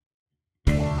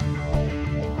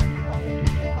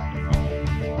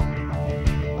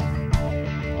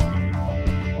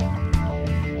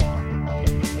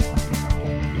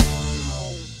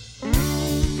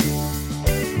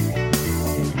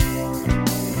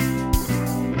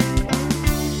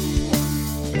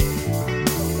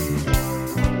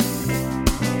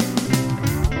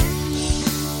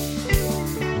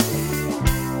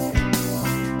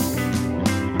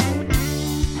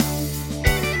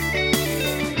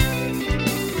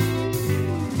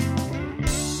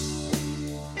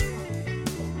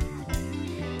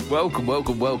Welcome,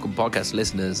 podcast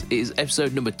listeners. It is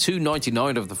episode number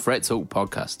 299 of the Fret Talk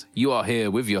podcast. You are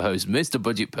here with your host, Mr.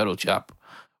 Budget Pedal Chap,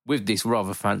 with this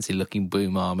rather fancy-looking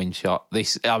boom arm in shot.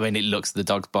 It looks the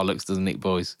dog's bollocks, doesn't it,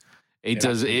 boys? It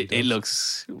does. It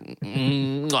looks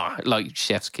like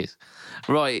chef's kiss.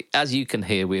 Right, as you can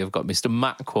hear, we have got Mr.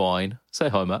 Matt Quine. Say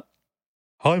hi, Matt.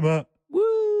 Hi, Matt.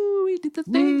 Woo! He did the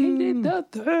thing. He did the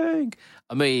thing.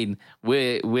 I mean,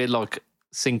 we're like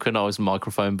synchronized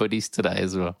microphone buddies today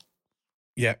as well.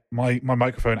 Yeah, my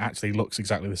microphone actually looks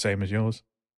exactly the same as yours.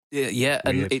 Yeah,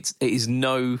 and it is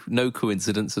no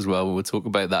coincidence as well. We'll talk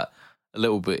about that a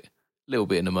little bit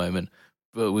in a moment.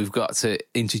 But we've got to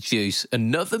introduce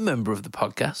another member of the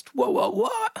podcast.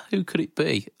 What? Who could it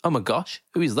be? Oh my gosh,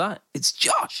 who is that? It's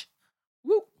Josh.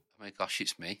 Woo. Oh my gosh,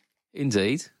 it's me.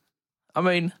 Indeed. I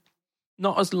mean,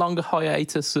 not as long a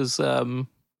hiatus as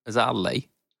Ali,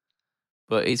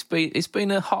 but it's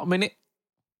been a hot minute.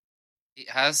 It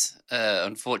has.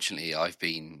 Unfortunately, I've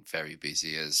been very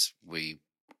busy, as we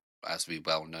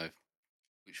well know,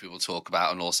 which we will talk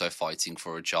about, and also fighting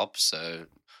for a job. So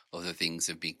other things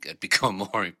have become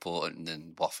more important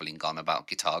than waffling on about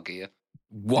guitar gear.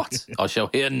 What? I shall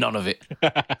hear none of it.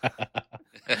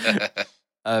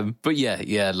 But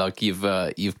yeah, like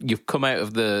you've come out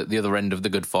of the other end of the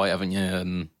good fight, haven't you?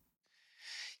 And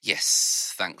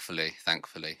yes, thankfully,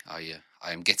 I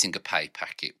am getting a pay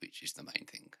packet, which is the main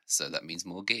thing. So that means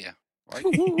more gear, right?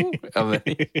 I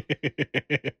mean,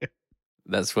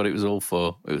 that's what it was all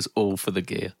for. It was all for the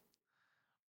gear.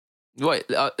 Right,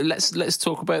 let's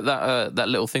talk about that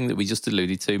little thing that we just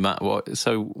alluded to, Matt. What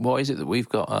is it that we've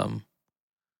got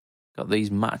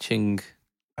these matching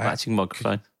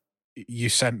microphones? You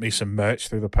sent me some merch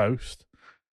through the post,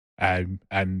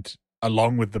 and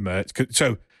along with the merch.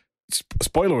 So,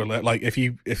 spoiler alert! Like, if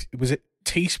was it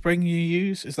Teespring you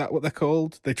use? Is that what they're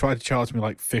called? They tried to charge me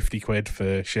like 50 quid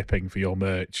for shipping for your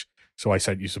merch, so I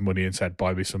sent you some money and said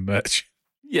buy me some merch.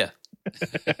 Yeah,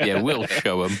 we'll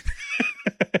show them.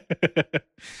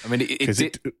 I mean,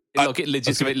 it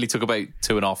legitimately took about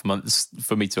 2.5 months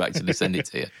for me to actually send it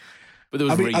to you, but there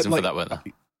was a reason for that, wasn't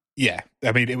there? Yeah,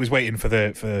 I mean, it was waiting for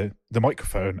the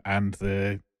microphone and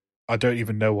I don't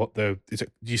even know what do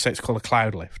you say it's called a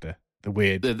cloud lifter? The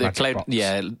weird the cloud box.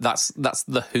 Yeah, that's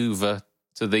the Hoover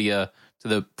to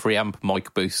the preamp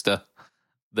mic booster.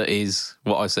 That is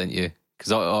what I sent you,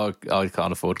 because I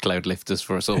can't afford cloud lifters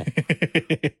for us all.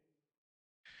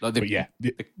 Like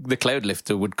the cloud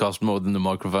lifter would cost more than the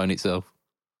microphone itself.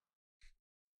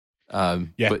 But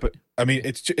I mean,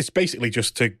 it's basically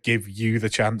just to give you the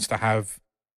chance to have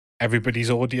everybody's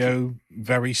audio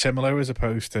very similar, as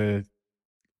opposed to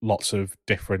lots of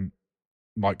different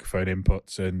microphone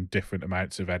inputs and different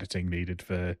amounts of editing needed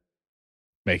for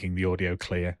making the audio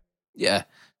clear. Yeah.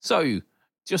 So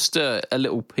just a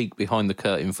little peek behind the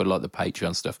curtain for like the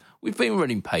Patreon stuff. We've been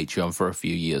running Patreon for a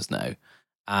few years now,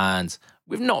 and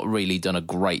we've not really done a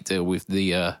great deal with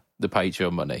the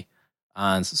Patreon money.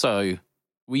 And so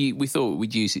we thought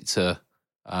we'd use it to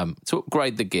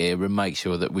upgrade the gear and make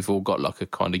sure that we've all got like a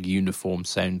kind of uniform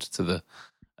sound to the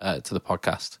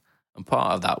podcast. And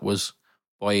part of that was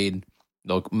buying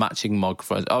like matching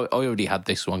microphones. I already had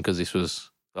this one because this was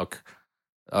like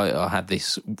I had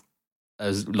this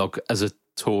as a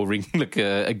touring, like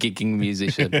a gigging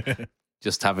musician.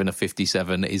 Just having a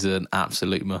 57 is an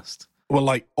absolute must. Well,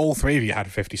 like all three of you had a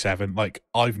 57. Like,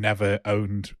 I've never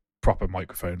owned proper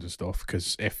microphones and stuff,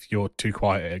 because if you're too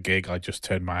quiet at a gig, I just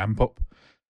turn my amp up.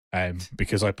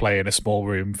 Because I play in a small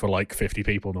room for like 50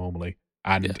 people normally.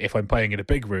 And if I'm playing in a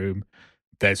big room,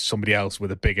 there's somebody else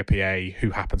with a bigger PA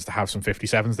who happens to have some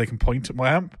 57s they can point at my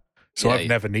amp. So I've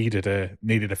never needed a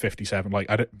 57. Like,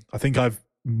 I think I've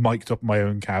mic'd up my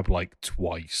own cab like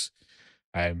twice,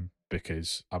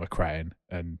 because I'm a cretin,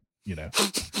 and you know.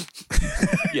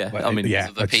 Yeah, like, I mean,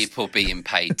 so the people being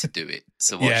paid to do it.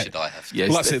 So what should I have to do?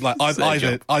 Well, that's it. Like,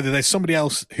 either there's somebody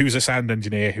else who's a sound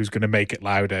engineer who's going to make it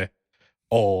louder,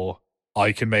 or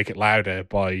I can make it louder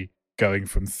by going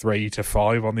from 3 to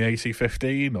 5 on the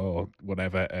AC15 or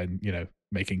whatever, and you know,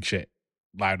 making shit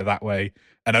louder that way.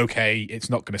 And okay, it's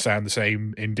not going to sound the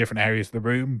same in different areas of the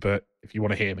room, but if you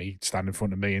want to hear me, stand in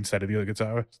front of me instead of the other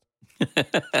guitarist.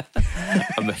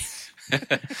 I mean,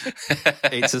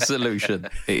 it's a solution.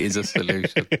 It is a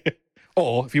solution.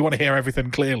 Or if you want to hear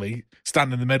everything clearly,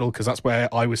 stand in the middle, because that's where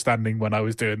I was standing when I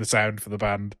was doing the sound for the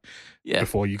band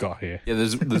before you got here. Yeah,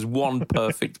 there's one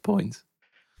perfect point.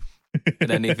 And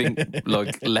anything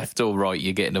like left or right,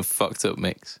 you're getting a fucked up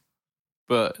mix.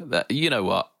 But you know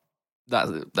what?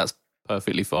 That's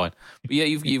perfectly fine. But yeah,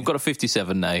 you've got a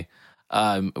 57 now.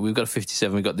 We've got a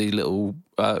 57. We've got these little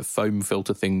foam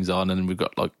filter things on, and we've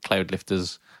got like cloud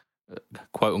lifters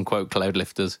quote unquote cloud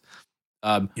lifters.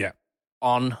 Yeah.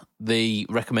 On the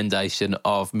recommendation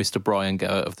of Mr. Brian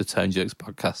Gower of the Tone Jerks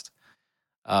podcast,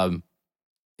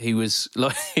 he was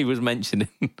mentioning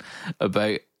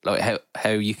about like how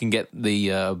you can get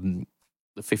the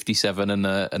 57 and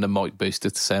a mic booster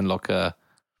to sound like a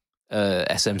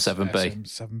SM7B.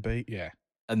 SM7B, yeah.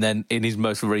 And then in his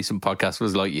most recent podcast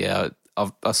was like, yeah,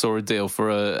 I saw a deal for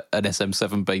an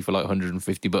SM7B for like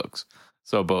 $150.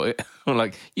 So I bought it. I'm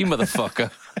like, you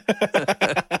motherfucker.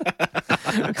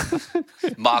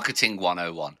 Marketing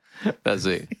 101. That's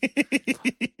it.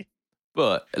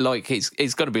 But like,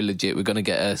 it's got to be legit. We're going to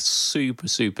get a super,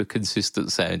 super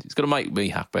consistent sound. It's going to make me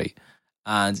happy.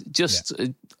 And just,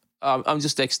 I'm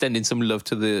just extending some love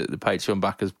to the Patreon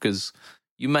backers because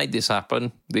you made this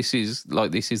happen. This is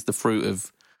the fruit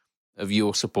of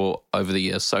your support over the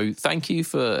years. So thank you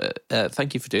for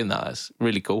doing that. It's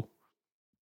really cool.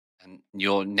 And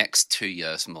your next 2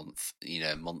 years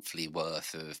monthly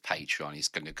worth of Patreon is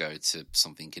going to go to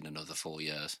something in another 4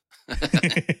 years.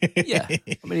 Yeah,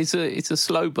 I mean it's a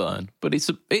slow burn, but it's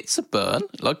a burn.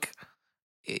 Like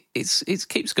it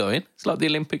keeps going. It's like the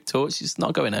Olympic torch; it's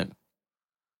not going out.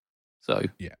 So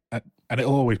yeah, and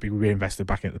it'll always be reinvested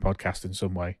back into the podcast in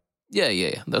some way.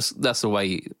 Yeah. That's the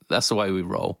way we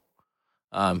roll.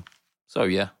 So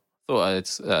yeah,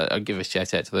 thought I'd give a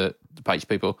shout out to the page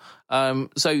people.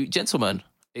 So gentlemen,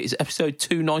 it's episode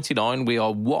 299. We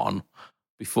are one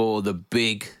before the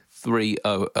big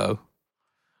 300.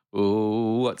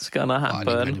 Ooh, what's gonna happen?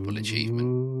 An incredible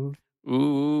achievement.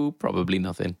 Ooh, probably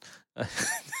nothing.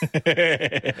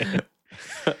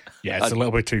 Yeah, it's a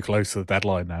little bit too close to the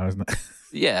deadline now, isn't it?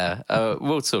 Yeah,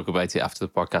 we'll talk about it after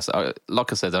the podcast.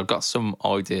 Like I said, I've got some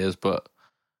ideas, but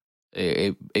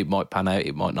it might pan out,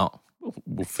 it might not.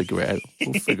 We'll figure it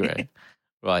out.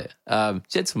 Right.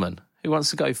 Gentlemen, who wants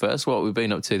to go first? What we've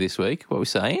been up to this week? What are we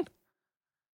saying?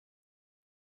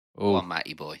 Go on,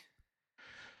 Matty boy.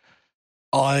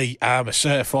 I am a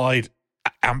certified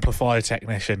amplifier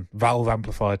technician, valve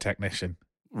amplifier technician.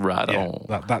 Right on.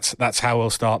 That's how we'll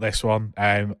start this one.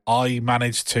 I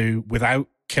managed to, without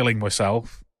killing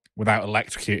myself, without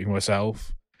electrocuting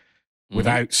myself,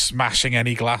 without smashing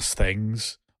any glass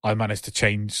things, I managed to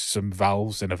change some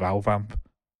valves in a valve amp.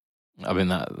 I mean,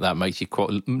 that makes you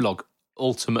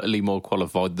ultimately more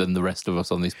qualified than the rest of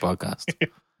us on this podcast.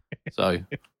 So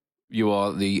you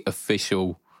are the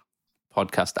official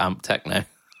podcast amp tech now.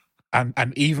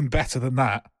 And even better than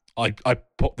that, I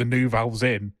put the new valves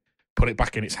in, put it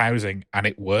back in its housing, and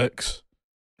it works.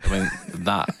 I mean,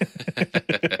 that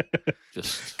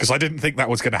just... Because I didn't think that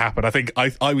was going to happen. I think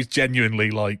I was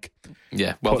genuinely like...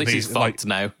 Yeah, well, this is fucked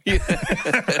now.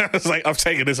 I was like, I've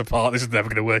taken this apart. This is never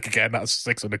going to work again. That's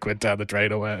 600 quid down the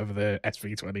drain or whatever the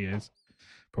SV20 is.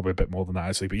 Probably a bit more than that,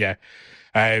 actually. But yeah.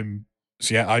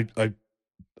 So yeah, I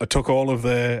took all of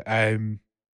the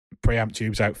preamp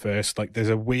tubes out first. Like, there's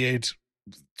a weird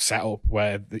setup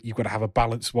where you've got to have a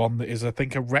balanced one that is, I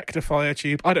think, a rectifier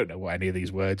tube. I don't know what any of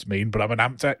these words mean, but I'm an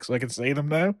amp tech, so I can see them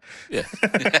now. Yeah.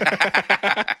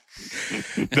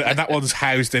 And that one's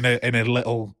housed in a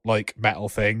little like metal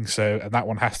thing, and that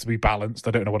one has to be balanced.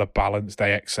 I don't know what a balanced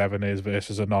AX7 is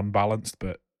versus a non-balanced,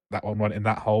 but that one went in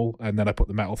that hole, and then I put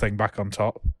the metal thing back on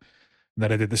top. And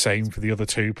then I did the same for the other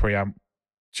two preamp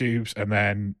tubes, and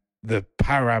then the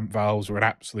power amp valves were an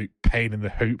absolute pain in the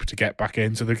hoop to get back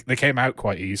in, so they came out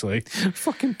quite easily.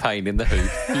 Fucking pain in the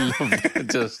hoop. Love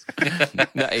it. Just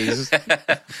that is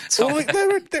Well, like,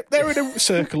 they're in a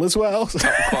circle as well.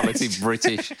 top quality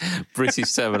British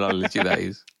terminology. That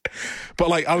is. But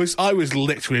like I was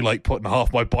literally like putting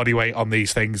half my body weight on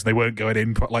these things, and they weren't going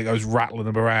in. Like I was rattling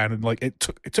them around, and like it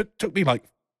took me like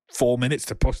 4 minutes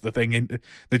to push the thing in.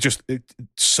 It's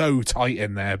so tight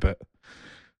in there, but.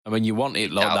 I mean, you want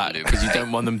it like that because you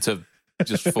don't want them to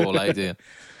just fall out, do you?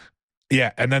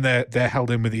 Yeah, and then they're held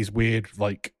in with these weird,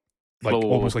 like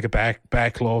almost like a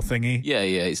bear claw thingy. Yeah.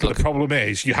 It's but like the problem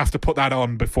is you have to put that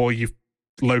on before you've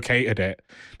located it,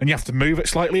 and you have to move it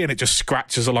slightly, and it just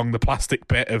scratches along the plastic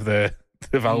bit of the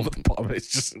valve at the bottom.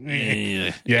 It's just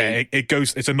it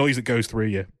goes. It's a noise that goes through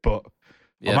you. But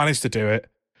I managed to do it.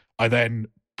 I then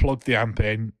plugged the amp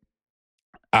in,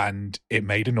 and it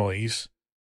made a noise.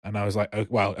 And I was like, oh,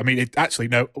 well, I mean,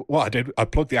 what I did, I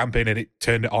plugged the amp in and it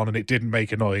turned it on and it didn't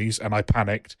make a noise, and I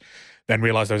panicked, then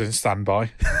realised I was in standby.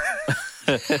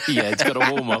 Yeah, it's got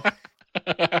to warm up.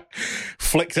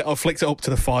 Flicked it up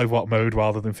to the 5-watt mode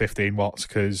rather than 15 watts,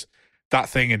 because that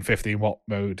thing in 15-watt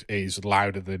mode is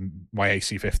louder than my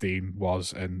AC15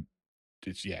 was, and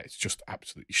it's just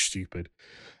absolutely stupid.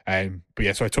 But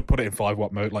yeah, so I put it in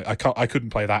 5-watt mode. Like I couldn't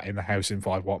play that in the house in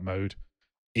 5-watt mode,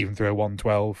 even through a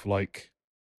 112, like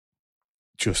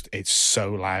it's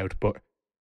so loud. But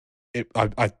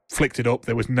I flicked it up.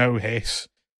 There was no hiss.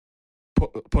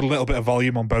 Put a little bit of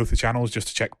volume on both the channels just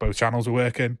to check both channels are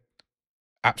working.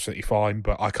 Absolutely fine,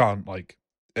 but I can't like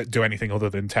do anything other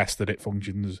than test that it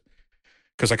functions,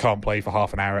 because I can't play for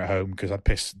half an hour at home because I'd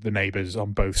piss the neighbours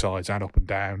on both sides and up and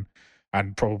down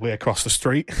and probably across the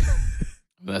street.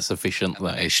 That's sufficient.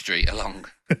 That A is. street along.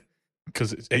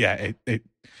 Because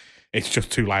it's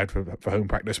just too loud for home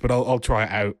practice. But I'll try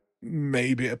it out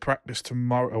maybe at practice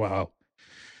tomorrow. Well,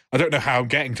 I don't know how I'm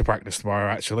getting to practice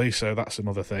tomorrow actually, so that's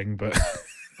another thing. But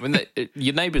I mean,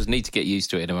 your neighbours need to get used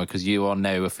to it anyway, because you are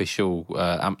now official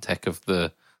amp tech of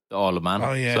the Isle of Man.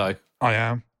 oh yeah, So I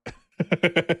am.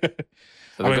 they've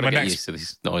got to get used to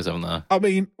this noise, haven't they? I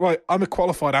mean, right, I'm a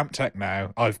qualified amp tech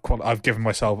now. I've given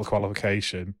myself a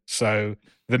qualification. So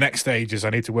the next stage is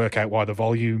I need to work out why the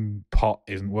volume pot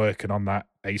isn't working on that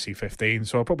AC-15.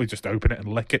 So I'll probably just open it and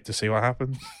lick it to see what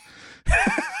happens.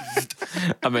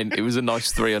 I mean, it was a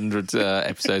nice 300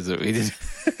 episodes that we did.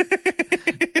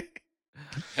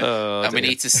 And we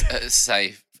need to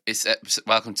say,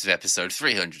 welcome to episode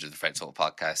 300 of the Fred Talk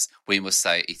podcast. We must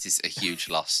say it is a huge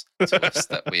loss to us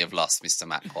that we have lost Mr.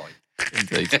 Matt Coyne.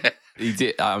 Indeed. He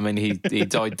did. I mean, he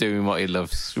died doing what he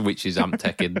loves, which is amp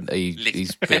teching.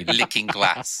 He's been Licking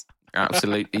glass.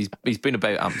 absolutely. He's been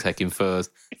about amp teching for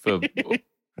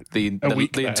the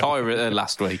entire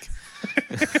last week.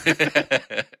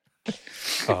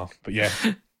 Oh, but yeah.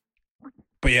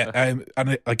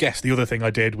 And I guess the other thing I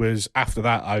did was after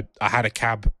that, I had a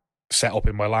cab set up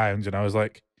in my lounge, and I was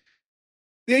like,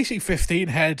 the AC-15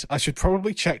 head, I should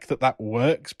probably check that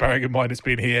works, bearing in mind it's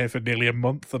been here for nearly a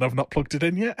month and I've not plugged it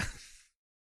in yet.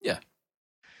 Yeah.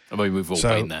 I mean, we've all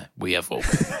been there. We have all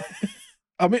been there.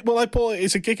 I mean, well, I bought it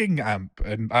as a gigging amp,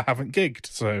 and I haven't gigged,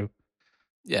 so...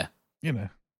 Yeah. You know.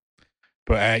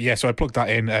 But, so I plugged that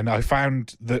in, and I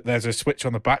found that there's a switch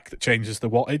on the back that changes the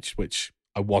wattage, which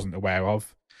I wasn't aware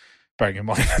of. Bearing in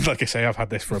mind, like I say, I've had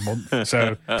this for a month,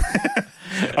 so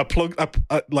I plugged up,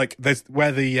 like, there's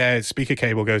where the speaker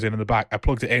cable goes in the back. I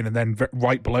plugged it in, and then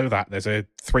right below that, there's a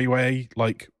 3-way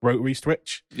like rotary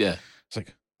switch. Yeah, it's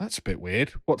like, that's a bit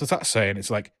weird. What does that say? And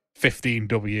it's like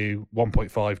 15W,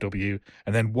 1.5W,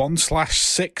 and then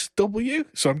 1/6W.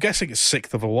 So I'm guessing it's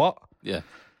sixth of a watt. Yeah,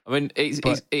 I mean,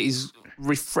 it is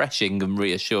refreshing and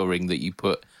reassuring that you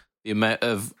put the amount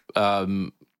of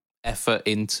effort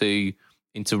into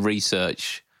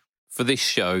research for this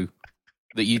show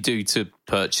that you do to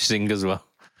purchasing as well.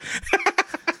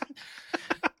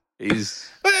 I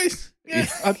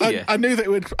knew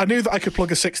that I knew that I could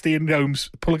plug it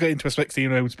into a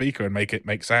 16 ohm speaker and make it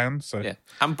make sound. So yeah,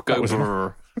 amp go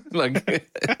like. The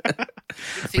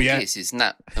thing is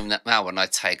now when I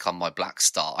take on my Black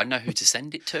Star, I know who to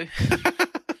send it to.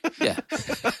 Yeah,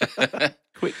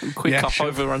 quick hop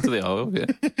over onto the aisle. Yeah.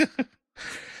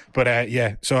 But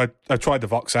so I tried the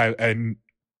Vox out, and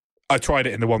I tried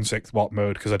it in the 1/6 watt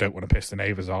mode because I don't want to piss the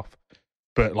neighbours off.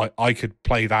 But like, I could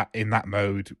play that in that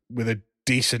mode with a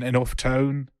decent enough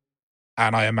tone,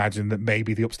 and I imagine that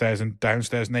maybe the upstairs and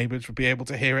downstairs neighbours would be able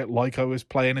to hear it like I was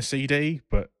playing a CD.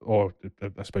 Or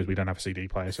I suppose we don't have a CD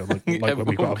player, so like when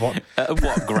we got a Vox.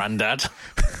 What, Grandad?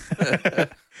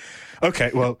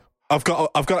 Okay, well, I've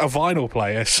got a vinyl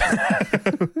player, so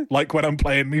like when I'm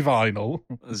playing me vinyl.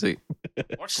 Let's see.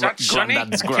 What's that, Sonny? I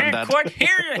Grandad. can't quite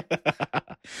hear you.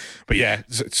 But yeah,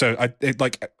 so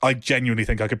I genuinely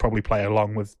think I could probably play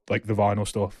along with like the vinyl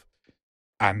stuff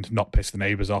and not piss the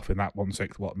neighbours off in that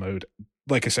 1/6 watt mode.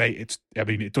 Like I say, it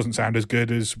doesn't sound as good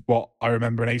as what I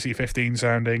remember an AC-15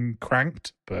 sounding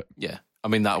cranked, but yeah, I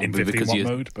mean that would be because you're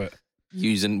mode, but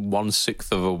using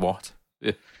 1/6 of a watt.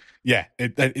 Yeah. Yeah,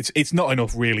 it's not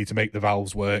enough really to make the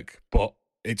valves work, but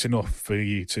it's enough for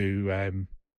you to,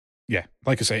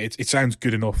 like I say, it sounds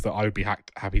good enough that I would be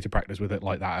happy to practice with it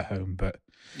like that at home. But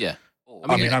yeah,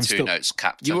 I mean, I'm still notes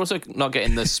capped. You're also not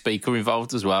getting the speaker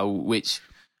involved as well, which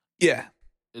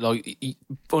like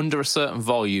under a certain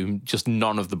volume, just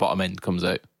none of the bottom end comes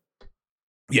out.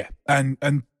 Yeah, and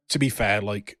to be fair,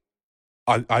 like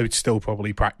I would still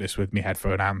probably practice with my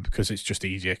headphone amp because it's just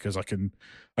easier because I can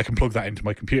plug that into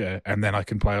my computer and then I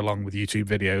can play along with YouTube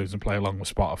videos and play along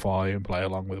with Spotify and play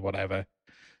along with whatever.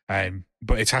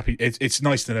 But it's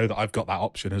nice to know that I've got that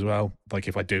option as well. Like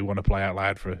if I do want to play out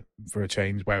loud for a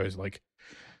change, whereas like,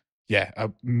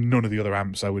 none of the other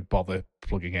amps I would bother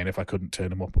plugging in if I couldn't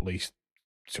turn them up at least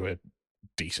to a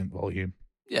decent volume.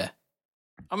 Yeah,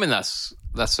 I mean that's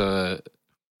a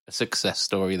success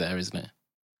story there, isn't it?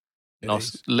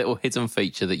 Nice little hidden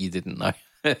feature that you didn't know.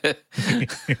 I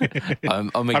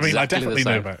definitely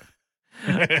know about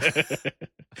it.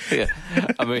 Yeah,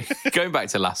 I mean, going back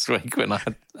to last week when I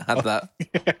had that.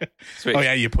 Switch. Oh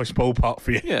yeah, you push pull pot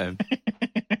for you. Yeah.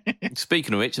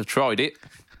 Speaking of which, I've tried it.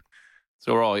 It's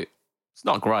all right. It's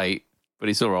not great, but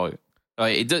it's all right.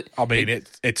 I mean,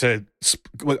 it's a.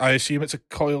 I assume it's a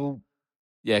coil.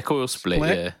 Yeah, coil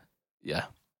split. Yeah.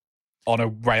 On a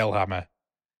rail hammer.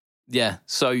 Yeah.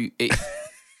 So it.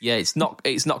 Yeah, it's not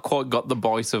quite got the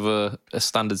bite of a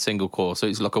standard single coil. So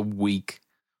it's like a weak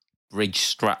bridge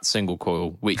strat single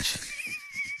coil, which,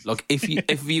 like,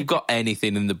 if you've got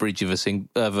anything in the bridge of a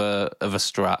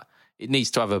strat, it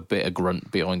needs to have a bit of grunt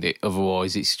behind it.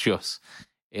 Otherwise,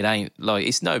 it ain't like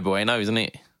it's no bueno, isn't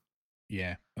it?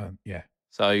 Yeah, yeah.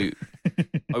 So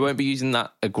I won't be using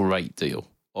that a great deal.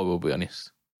 I will be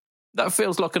honest. That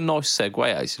feels like a nice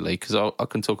segue actually, because I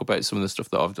can talk about some of the stuff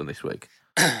that I've done this week,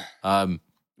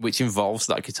 which involves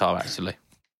that guitar actually.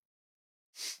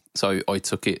 So I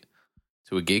took it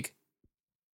to a gig.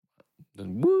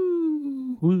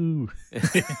 Woo.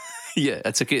 Yeah,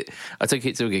 I took it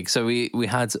to a gig. So we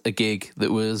had a gig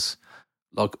that was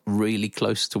like really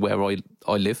close to where I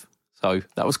live. So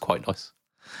that was quite nice.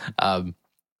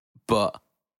 But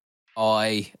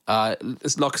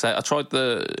it's like I say, I tried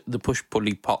the push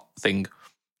pulley pot thing.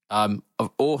 I've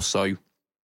also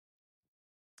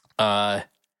found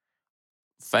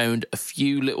a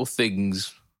few little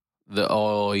things that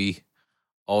I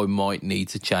might need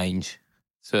to change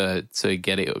to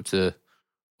get it up to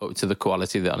the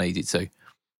quality that I need it to.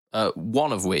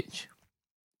 One of which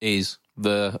is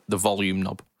the volume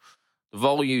knob. The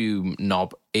volume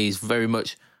knob is very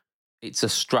much, it's a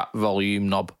Strat volume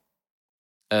knob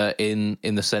in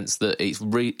the sense that it's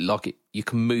you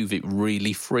can move it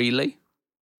really freely.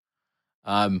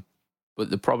 But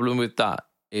the problem with that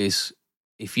is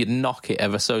if you knock it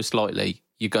ever so slightly,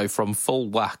 you go from full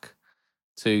whack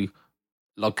to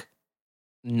like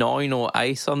 9 or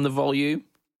 8 on the volume.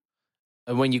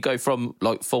 And when you go from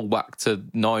like full whack to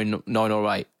 9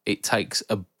 or 8, it takes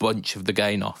a bunch of the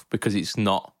gain off because it's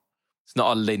not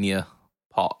a linear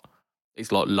pot.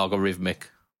 It's like logarithmic.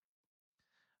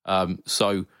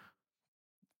 So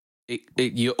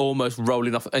you're almost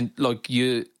rolling off, and like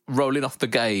you're rolling off the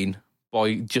gain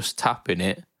by just tapping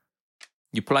it.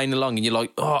 You're playing along, and you're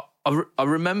like, oh, I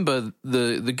remember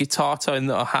the guitar tone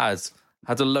that I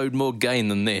had a load more gain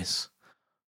than this.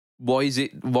 Why is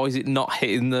it not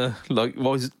hitting the like?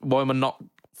 Why am I not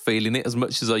feeling it as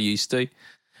much as I used to?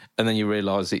 And then you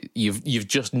realise you've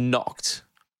just knocked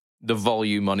the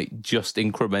volume on it just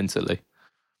incrementally.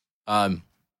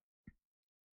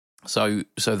 So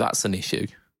that's an issue.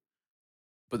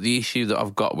 But the issue that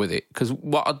I've got with it, because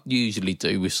what I'd usually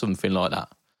do with something like that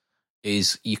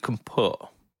is you can put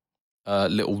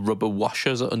little rubber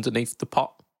washers underneath the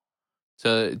pot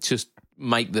to just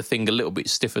make the thing a little bit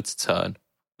stiffer to turn.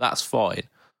 That's fine.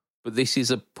 But this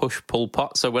is a push-pull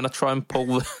pot, so when I try and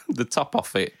pull the top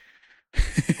off it...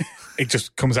 it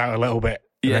just comes out a little bit,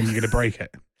 and then you're going to break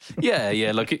it.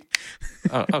 Yeah, like it...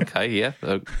 Oh, okay, yeah.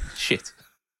 Shit.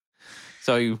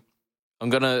 So I'm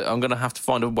gonna have to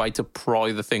find a way to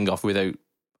pry the thing off without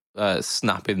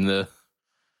snapping the...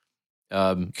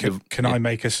 Can I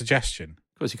make a suggestion?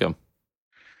 Of course you can.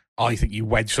 I think you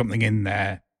wedge something in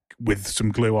there with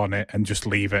some glue on it and just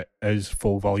leave it as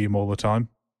full volume all the time,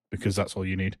 because that's all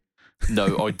you need.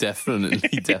 No, I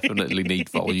definitely need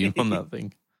volume on that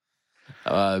thing.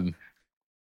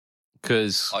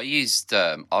 Because I used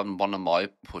on one of my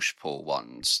push-pull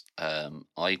ones,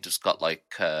 I just got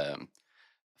like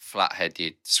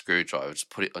flat-headed screwdrivers,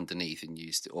 put it underneath and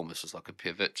used it almost as like a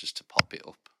pivot just to pop it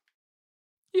up.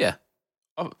 Yeah,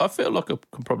 I feel like I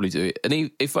can probably do it.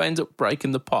 And if I end up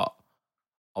breaking the pot,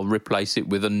 I'll replace it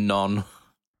with a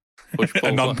non-push-pull.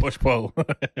 A non-push-pull.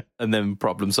 And then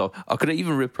problem solve. I could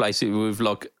even replace it with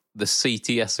like the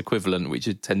CTS equivalent, which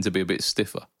would tend to be a bit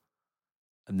stiffer.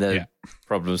 And then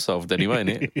problem solved anyway,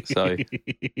 innit? So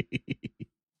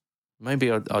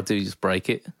maybe I'll do just break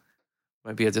it.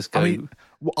 Maybe I just go...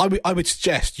 I would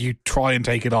suggest you try and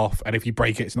take it off, and if you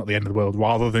break it, it's not the end of the world,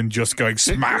 rather than just going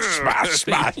smash, smash,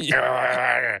 smash.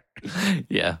 Yeah,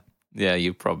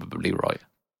 you're probably right.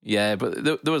 Yeah, but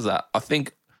there was that. I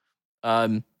think,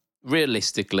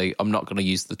 realistically, I'm not going to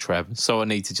use the trem, so I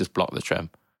need to just block the trem,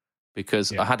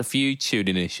 because I had a few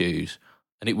tuning issues,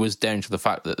 and it was down to the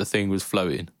fact that the thing was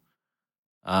floating.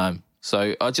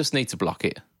 So I just need to block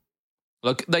it.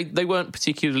 Like they weren't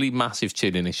particularly massive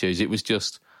tuning issues. It was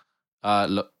just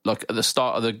like at the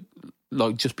start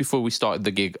of just before we started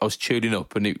the gig, I was tuning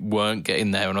up and it weren't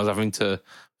getting there, and I was having to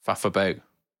faff about.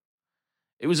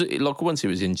 It was like once it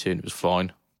was in tune, it was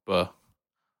fine. But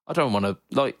I don't want to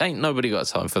ain't nobody got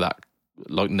time for that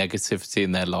negativity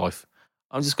in their life.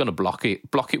 I'm just going to block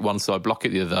it one side, block it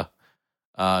the other,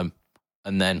 and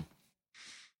then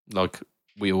like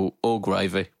wheel or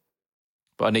gravy.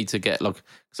 But I need to get like,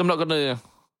 because I'm not gonna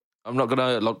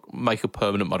like make a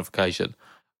permanent modification.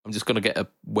 I'm just gonna get a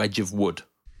wedge of wood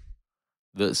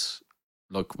that's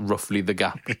like roughly the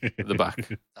gap at the back.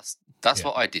 That's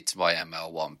what I did to my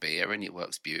ML1 beer, and it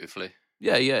works beautifully.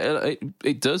 Yeah,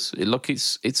 it does.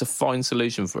 It's a fine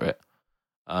solution for it.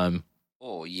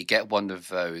 Or you get one of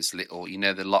those little,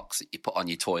 the locks that you put on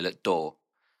your toilet door.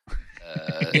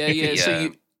 Yeah.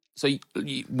 So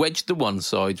you wedge the one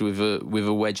side with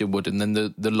a wedge of wood, and then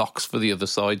the locks for the other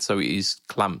side, so it is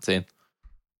clamped in,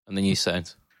 and then you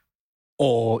sound.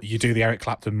 Or you do the Eric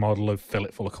Clapton model of fill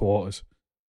it full of quarters.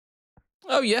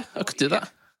 Oh yeah, I could do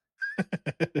that.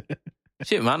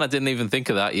 Shit, man, I didn't even think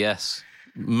of that. Yes,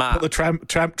 Matt. Put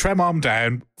the trem arm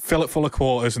down, fill it full of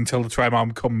quarters until the trem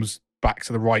arm comes back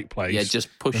to the right place. Yeah, just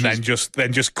push. And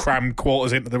then just cram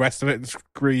quarters into the rest of it and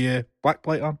screw your back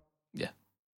plate on. Yeah.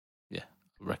 I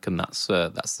reckon that's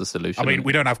the solution. I mean,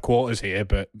 we don't have quarters here,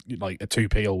 but like a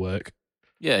 2p will work.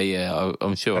 Yeah,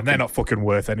 I'm sure. And they're not fucking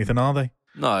worth anything, are they?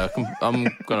 No, I'm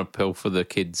gonna pill for the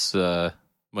kid's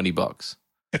money box.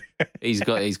 He's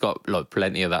got like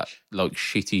plenty of that like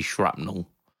shitty shrapnel,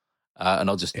 and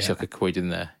I'll just chuck a quid in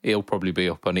there. He'll probably be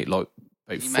up on it like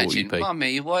about 40p. Imagine,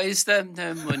 Mummy, why is there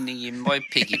no money in my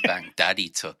piggy bank? Daddy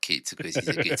took it because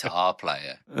he's a guitar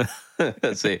player.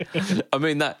 That's it. I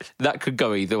mean that could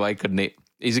go either way, couldn't it?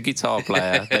 He's a guitar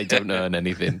player. They don't earn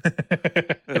anything.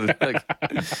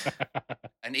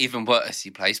 And even worse,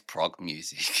 he plays prog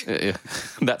music.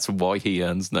 That's why he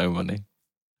earns no money.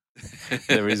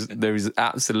 There is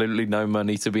absolutely no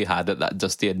money to be had at that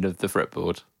dusty end of the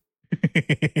fretboard.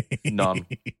 None.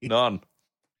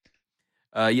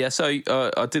 So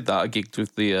I did that. I gigged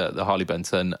with the Harley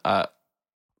Benton. I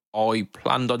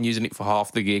planned on using it for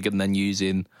half the gig and then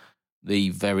using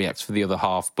the Variax for the other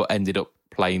half, but ended up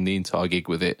playing the entire gig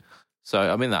with it. So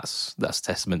I mean that's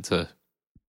testament to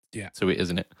it,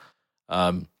 isn't it?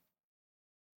 I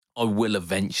will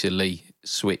eventually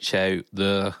switch out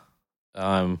the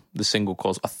single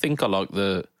coils. I think I like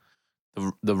the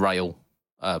rail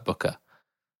Booker.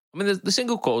 I mean the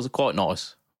single coils are quite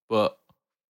nice, but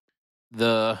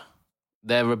they're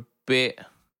a bit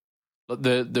like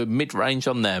the mid range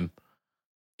on them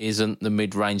isn't the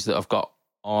mid range that I've got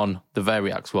on the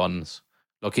Variax ones.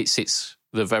 Like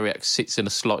the Variax sits in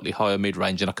a slightly higher mid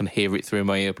range, and I can hear it through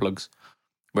my earplugs.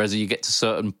 Whereas you get to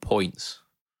certain points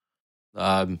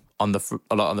on the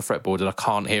fretboard, and I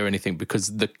can't hear anything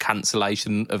because the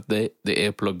cancellation of the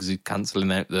earplugs is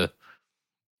cancelling out the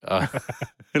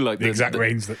like the exact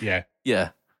range that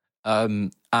yeah.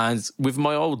 And with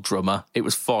my old drummer, it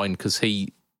was fine because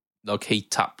he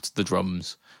tapped the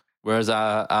drums, whereas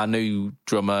our new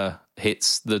drummer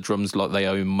hits the drums like they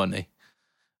owe him money.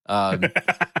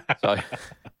 So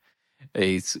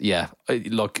it's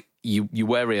like you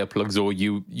wear earplugs or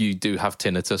you do have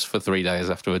tinnitus for 3 days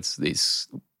afterwards.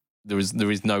 There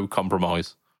is no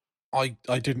compromise. I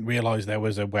didn't realise there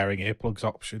was a wearing earplugs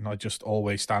option. I just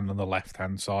always stand on the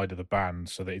left-hand side of the band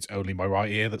so that it's only my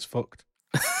right ear that's fucked.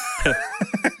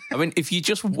 I mean, if you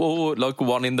just wore like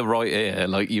one in the right ear,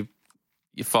 like you're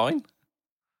fine.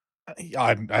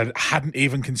 I hadn't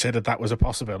even considered that was a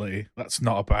possibility. That's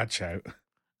not a bad shout.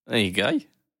 There you go.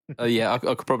 I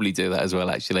could probably do that as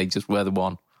well, actually. Just wear the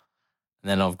one. And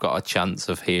then I've got a chance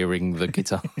of hearing the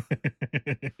guitar.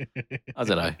 I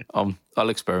don't know. I'll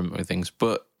experiment with things.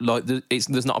 But like,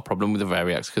 there's not a problem with the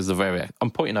Variax because the Variax, I'm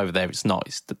pointing over there, it's not.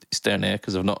 It's down here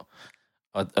because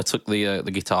I took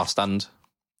the guitar stand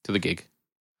to the gig.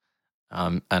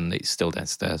 And it's still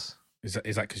downstairs. Is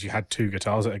that because you had two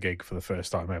guitars at a gig for the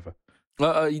first time ever?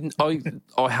 I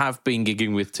have been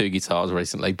gigging with two guitars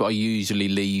recently, but I usually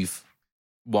leave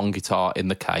one guitar in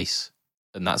the case,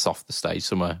 and that's off the stage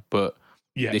somewhere. But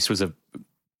this was a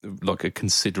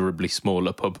considerably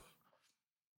smaller pub,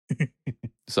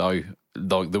 so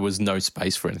like there was no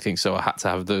space for anything. So I had to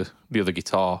have the other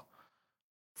guitar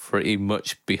pretty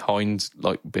much behind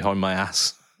my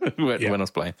ass when I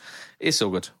was playing. It's all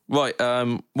good, right?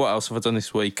 What else have I done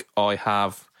this week?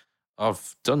 I've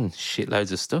done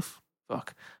shitloads of stuff.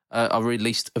 Fuck. I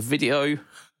released a video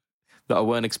that I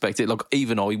weren't expected. Like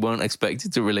even I weren't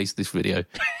expected to release this video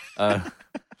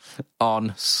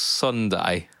on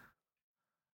Sunday.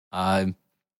 Like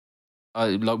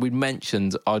we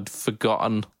mentioned, I'd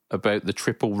forgotten about the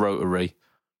triple rotary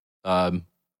on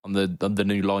the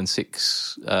new Line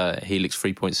 6 Helix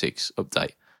 3.6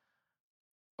 update.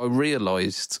 I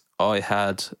realised I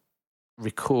had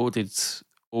recorded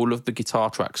all of the guitar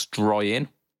tracks dry in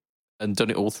and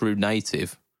done it all through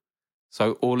native.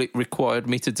 So all it required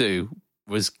me to do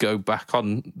was go back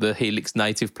on the Helix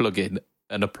native plugin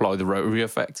and apply the rotary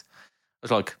effect.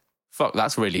 was like, fuck,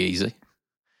 that's really easy.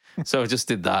 So I just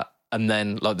did that. And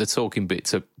then like the talking bit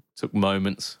took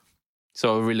moments.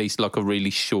 So I released like a really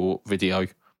short video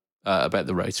about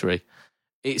the rotary.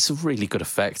 It's a really good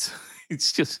effect.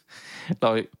 It's just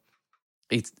like,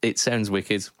 it sounds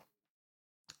wicked.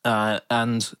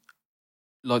 And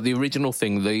like the original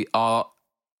thing, the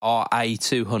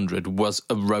RA200 was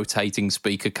a rotating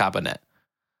speaker cabinet,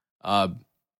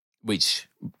 which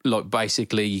like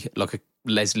basically like a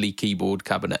Leslie keyboard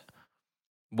cabinet.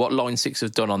 What Line 6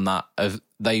 have done on that,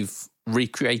 they've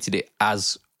recreated it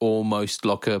as almost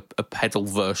like a pedal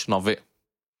version of it.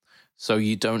 So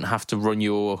you don't have to run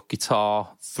your guitar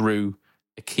through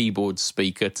a keyboard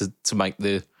speaker to make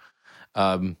the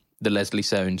Leslie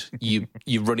sound. You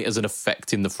run it as an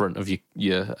effect in the front of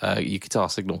your guitar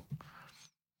signal.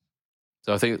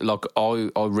 So I think like I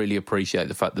really appreciate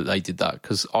the fact that they did that,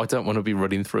 because I don't want to be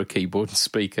running through a keyboard and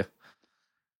speaker.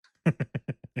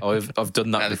 I've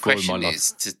done that now, before in my the question life.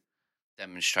 is to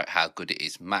demonstrate how good it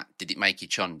is. Matt, did it make you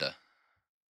chunder?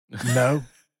 No,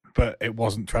 but it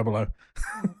wasn't tremolo.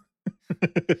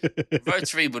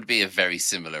 Rotary would be a very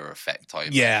similar effect.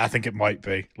 I think it might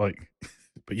be like,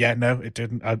 but yeah, no, it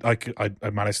didn't. I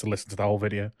managed to listen to the whole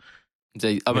video.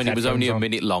 I mean, it was only a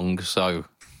minute long, so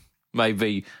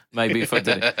maybe if I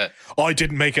did it. I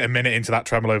didn't make it a minute into that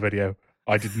tremolo video.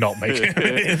 I did not make it a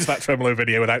minute into that tremolo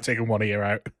video without taking one ear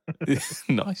out.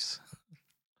 Nice.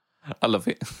 I love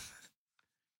it.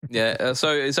 Yeah,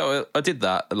 so I did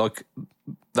that. Like,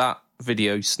 that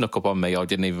video snuck up on me. I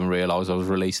didn't even realise I was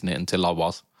releasing it until I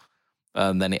was.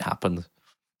 And then it happened.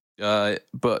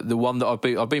 But the one that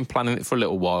I've been planning it for a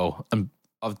little while, and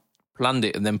I've planned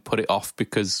it and then put it off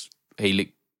because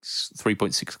Helix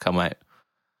 3.6 come out.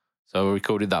 So I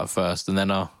recorded that first, and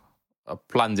then I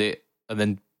planned it and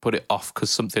then put it off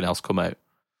because something else come out.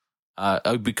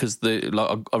 Because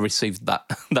I received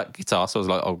that guitar, so I was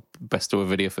like, "Oh, best do a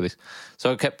video for this."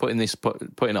 So I kept putting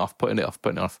it off.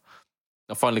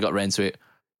 I finally got around to it.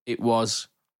 It was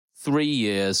 3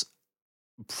 years,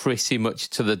 pretty much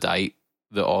to the date,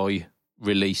 that I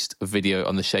released a video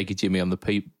on the Shaky Jimmy on the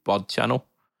Peabod channel.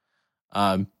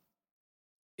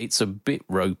 It's a bit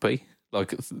ropey.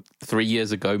 Like 3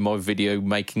 years ago, my video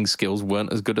making skills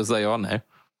weren't as good as they are now.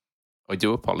 I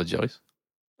do apologise.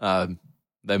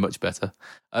 They're much better.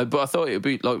 But I thought it would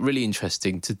be like really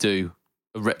interesting to do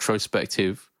a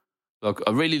retrospective. Like,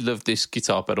 I really loved this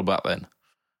guitar pedal back then.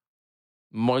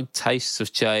 My tastes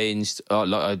have changed.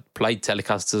 Like, I played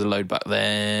Telecasters a load back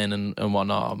then and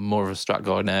whatnot. I'm more of a Strat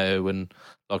guy now, and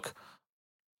like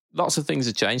lots of things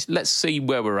have changed. Let's see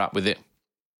where we're at with it.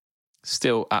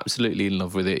 Still absolutely in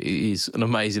love with it. It is an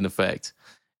amazing effect.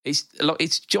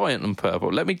 It's giant and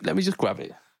purple. Let me just grab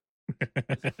it.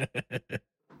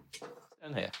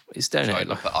 Down here. It's down giant,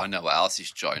 here. But I know what else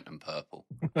is giant and purple.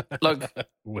 Like,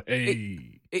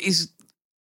 Way. it is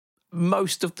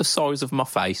most of the size of my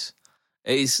face.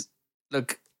 It is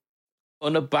like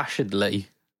unabashedly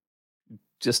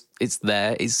just, it's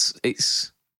there.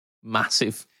 It's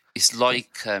massive. It's like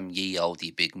Ye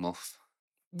Olde Big Muff.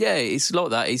 Yeah, it's like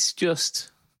that. It's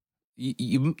just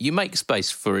you make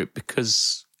space for it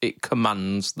because it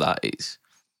commands that. It's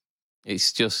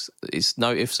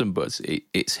no ifs and buts.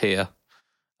 It's here.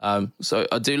 So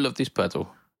I do love this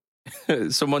pedal.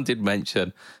 Someone did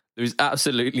mention there's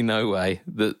absolutely no way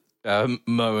that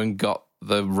Moen got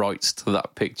the rights to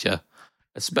that picture,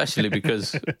 especially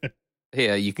because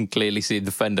here you can clearly see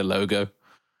the Fender logo.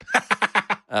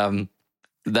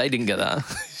 They didn't get that.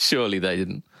 Surely they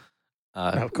didn't. No,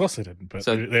 of course they didn't, but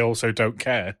they also don't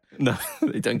care. No,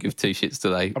 they don't give two shits, do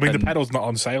they? I mean, the pedal's not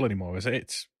on sale anymore, is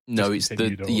it?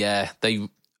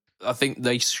 I think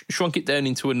they shrunk it down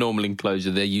into a normal enclosure.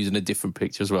 They're using a different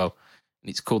picture as well, and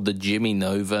it's called the Jimmy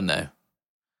Nova now.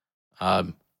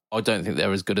 I don't think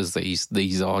they're as good as these.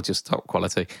 These are just top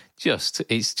quality.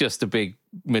 It's just a big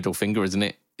middle finger, isn't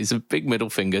it? It's a big middle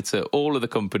finger to all of the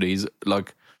companies,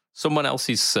 like someone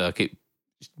else's circuit,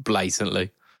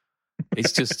 blatantly.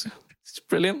 It's just, it's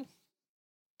brilliant.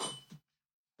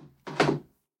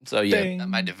 So yeah, Ding, that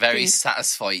made a very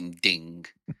satisfying ding.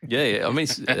 Yeah. I mean,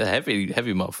 it's a heavy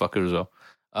motherfucker as well.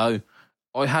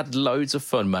 I had loads of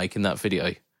fun making that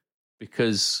video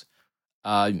because,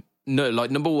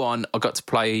 number one, I got to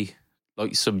play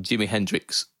like some Jimi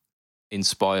Hendrix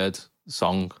inspired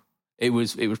song. It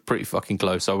was pretty fucking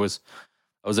close. I was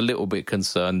a little bit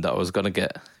concerned that I was going to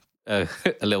get a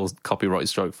little copyright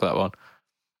strike for that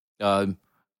one.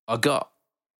 I got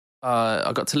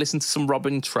to listen to some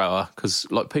Robin Trower because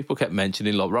like people kept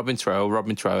mentioning like Robin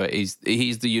Trower he's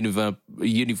the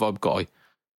Univibe guy.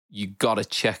 You got to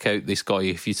check out this guy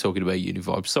if you're talking about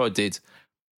Univibe. So I did,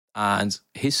 and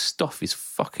his stuff is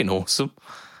fucking awesome.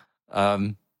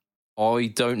 I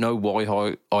don't know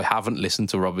why I haven't listened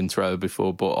to Robin Trower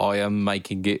before, but I am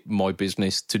making it my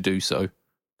business to do so,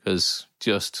 because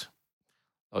just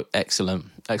excellent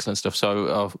stuff.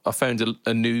 So I found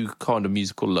a new kind of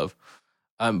musical love.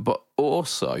 But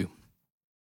also,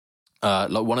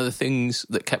 like one of the things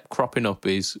that kept cropping up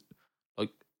is like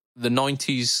the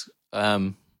 90s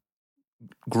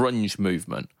grunge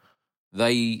movement.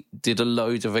 They did a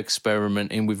load of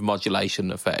experimenting with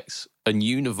modulation effects, and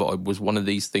Univibe was one of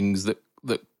these things that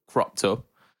cropped up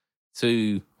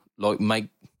to like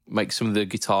make some of the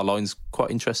guitar lines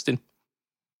quite interesting.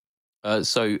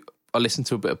 So I listened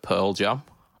to a bit of Pearl Jam,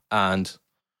 and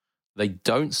they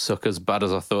don't suck as bad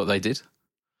as I thought they did.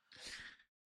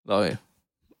 Like,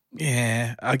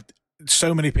 yeah,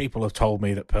 so many people have told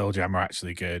me that Pearl Jam are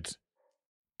actually good,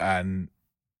 and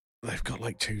they've got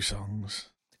like 2 songs.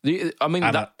 I mean,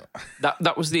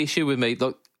 that was the issue with me.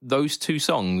 Like those 2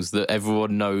 songs that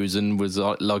everyone knows and was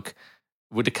like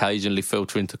would occasionally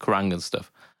filter into Kerrang and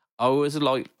stuff. I was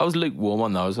lukewarm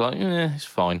on those. Like, it's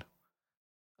fine.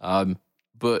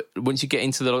 But once you get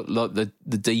into the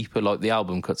deeper, like the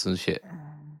album cuts and shit.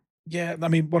 Yeah, I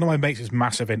mean, one of my mates is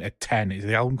massive into 10. Is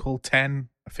the album called 10?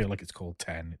 I feel like it's called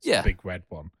 10. It's the big red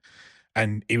one.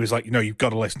 And he was like, you've got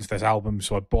to listen to this album.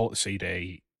 So I bought the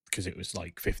CD because it was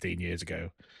like 15 years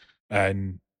ago.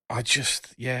 And I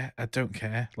just, I don't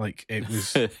care. Like, it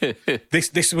was...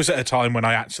 this was at a time when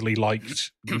I actually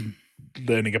liked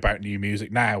learning about new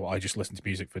music. Now I just listen to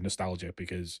music for nostalgia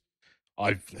because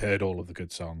I've heard all of the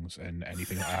good songs, and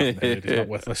anything that I haven't heard is not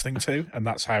worth listening to. And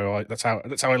that's how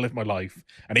I live my life.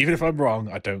 And even if I'm wrong,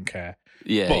 I don't care.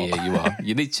 Yeah, you are.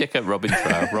 You need to check out Robin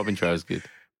Trower. Robin Trower's good.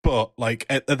 But like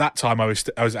at that time, I was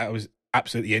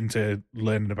absolutely into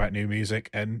learning about new music,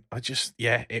 and I just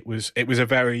it was a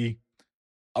very...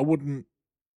 I wouldn't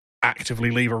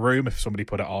actively leave a room if somebody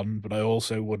put it on, but I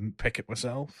also wouldn't pick it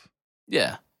myself.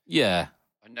 Yeah. I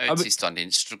noticed on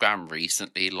Instagram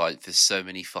recently, like there's so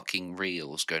many fucking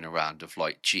reels going around of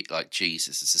like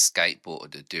Jesus as a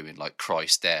skateboarder doing like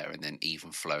Christ Air and then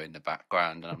Even Flow in the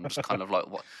background, and I'm just kind of like,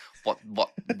 what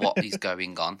is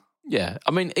going on? Yeah,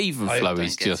 I mean, Even Flow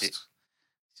is just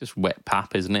wet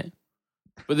pap, isn't it?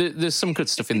 But there's some good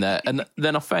stuff in there, and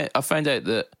then I found out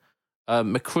that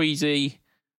McCready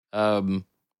and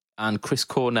Chris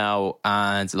Cornell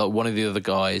and like one of the other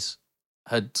guys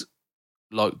had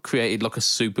like created like a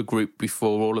super group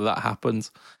before all of that happened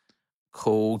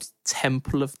called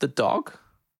Temple of the Dog.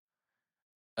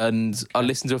 And okay. I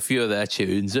listened to a few of their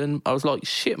tunes and I was like,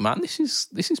 shit, man, this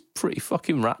is pretty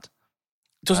fucking rad.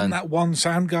 Doesn't that one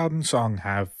Soundgarden song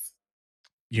have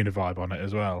Univibe on it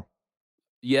as well?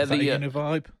 Yeah, the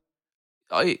Univibe?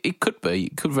 It could be.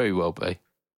 It could very well be.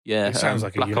 Yeah, it sounds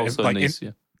like Black a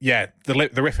Univibe. Yeah,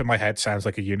 the riff in my head sounds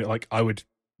like a unit. Like I would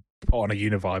put on a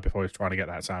Univibe if I was trying to get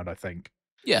that sound, I think.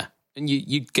 Yeah, and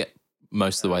you'd get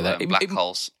most of the way there. Black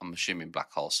Holes, I'm assuming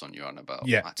Black Hole song you're on about.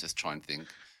 Yeah. I just try and think.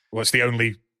 Well, it's the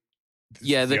only...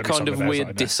 Yeah, they're kind of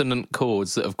weird dissonant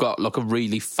chords that have got like a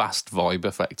really fast vibe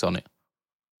effect on it.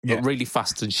 Yeah. Like really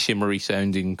fast and shimmery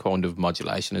sounding kind of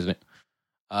modulation, isn't it?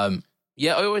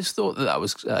 Yeah, I always thought that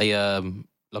was a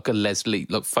like a Leslie,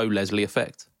 like faux Leslie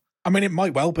effect. I mean, it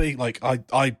might well be. Like,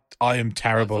 I am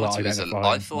terrible at identifying.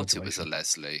 I thought it was a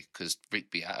Leslie because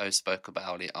Rick Beato spoke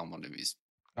about it on one of his.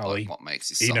 What makes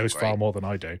his he knows great. Far more than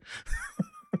I do.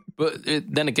 But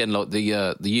then again, like the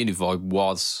Univibe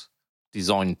was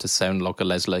designed to sound like a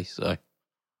Leslie, so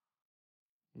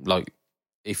like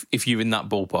if you're in that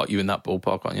ballpark, you're in that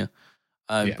ballpark, aren't you?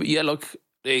 But yeah, like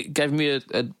it gave me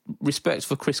a respect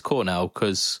for Chris Cornell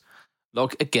because.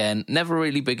 Like, again, never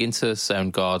really big into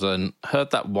Soundgarden.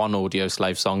 Heard that one Audio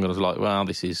Slave song and I was like, well,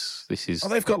 this is... Oh,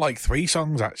 they've got like 3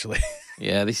 songs, actually.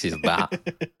 Yeah, this is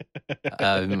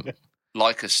that.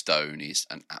 Like a Stone is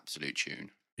an absolute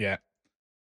tune. Yeah.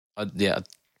 Like,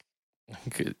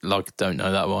 don't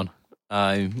know that one.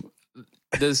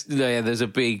 There's a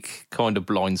big kind of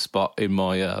blind spot in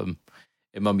my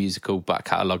musical back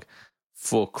catalogue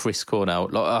for Chris Cornell.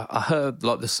 Like, I heard,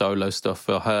 like, the solo stuff.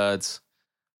 I heard...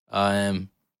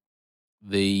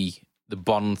 the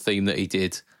Bond theme that he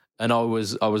did, and I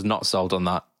was not sold on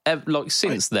that. Like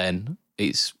since then,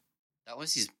 that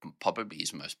was probably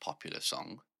his most popular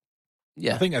song.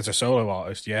 Yeah, I think as a solo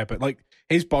artist, but like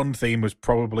his Bond theme was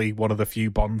probably one of the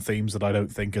few Bond themes that I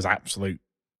don't think is absolute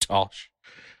tosh.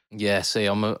 Yeah, see,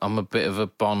 I'm a bit of a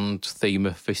Bond theme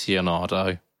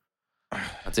aficionado. I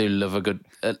do love a good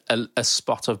a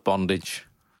spot of bondage.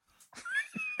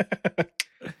 There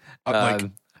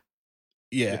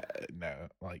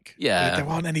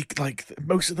aren't any, like,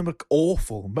 most of them are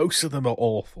awful.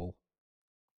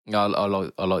 I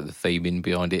like the theming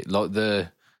behind it, like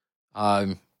the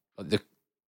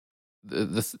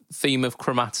theme of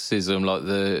chromaticism, like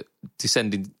the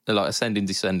ascending,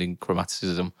 descending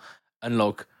chromaticism, and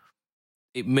like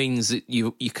it means that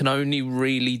you can only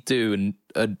really do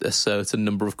a certain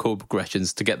number of chord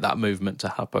progressions to get that movement to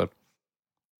happen.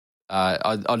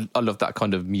 I love that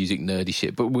kind of music nerdy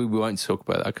shit, but we won't talk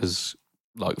about that because,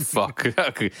 like, fuck,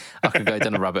 I could go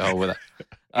down a rabbit hole with that.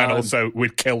 And also,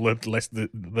 we'd kill the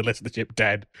listenership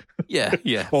dead.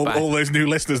 Yeah. all those new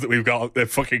listeners that we've got, they're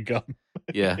fucking gone.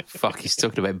 Yeah, fuck, he's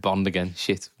talking about Bond again.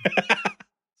 Shit.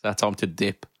 It's that time to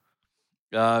dip.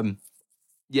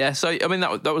 Yeah, so, I mean,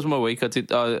 that was my week.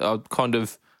 I kind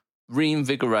of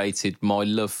reinvigorated my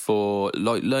love for,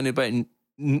 like, learning about,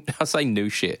 I say new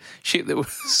shit that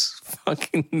was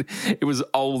fucking, it was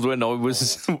old when I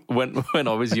was, when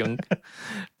I was young.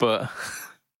 But,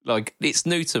 like, it's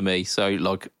new to me. So,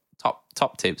 like,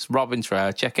 top tips. Robin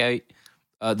Trower, check out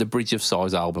the Bridge of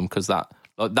Sighs album, because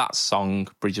that song,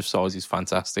 Bridge of Sighs, is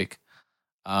fantastic.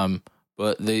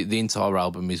 But the entire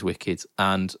album is wicked.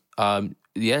 And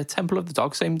yeah, Temple of the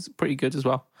Dog seems pretty good as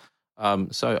well.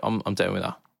 So I'm down with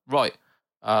that. Right.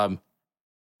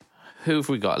 Who have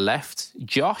we got left?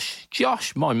 Josh,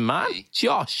 my man. Hey.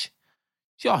 Josh,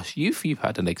 you've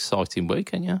had an exciting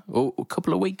week, haven't you? Or a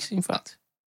couple of weeks, in fact.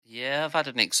 Yeah, I've had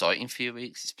an exciting few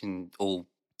weeks. It's been all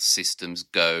systems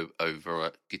go over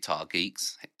at Guitar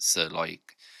Geeks. So,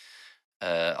 like,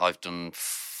 I've done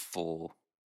 4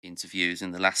 interviews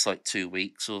in the last, 2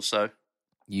 weeks or so.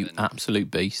 You And absolute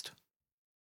beast.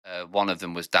 one of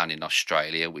them was down in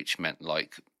Australia, which meant,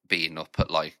 being up at,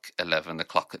 11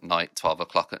 o'clock at night, 12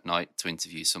 o'clock at night to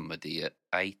interview somebody at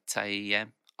 8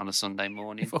 a.m. on a Sunday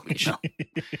morning. Fucking hell.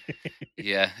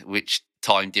 Yeah, which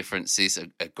time differences are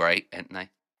great, aren't they?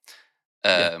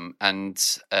 And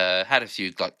had a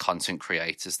few content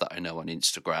creators that I know on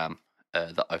Instagram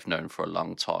that I've known for a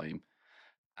long time,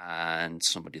 and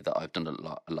somebody that I've done a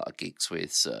lot of gigs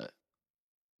with. So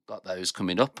got those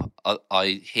coming up.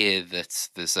 I hear that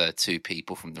there's 2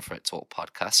 people from the Fret Talk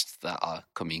podcast that are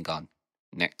coming on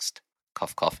next.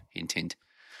 Cough, cough, hint, hint.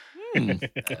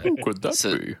 Who could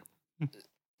that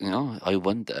be? I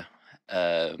wonder.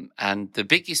 And the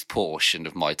biggest portion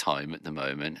of my time at the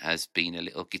moment has been a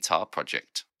little guitar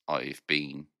project I've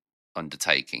been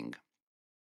undertaking.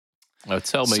 Oh,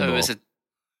 tell me more. As a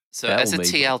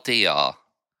TLDR,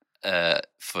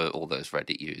 for all those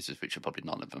Reddit users, which are probably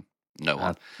none of them, no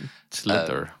one.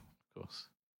 Slither, of course.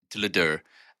 Slither.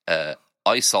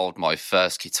 I sold my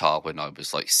first guitar when I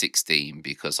was 16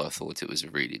 because I thought it was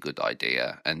a really good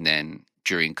idea. And then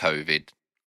during COVID,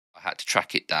 I had to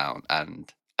track it down,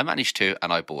 and I managed to,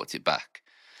 and I bought it back.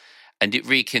 And it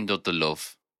rekindled the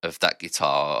love of that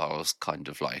guitar. I was kind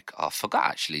of like, I forgot,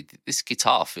 actually, this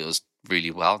guitar feels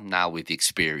really well now with the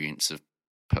experience of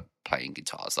playing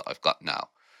guitars that I've got now.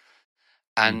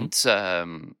 And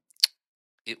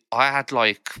I had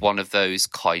one of those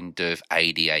kind of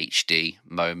ADHD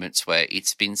moments where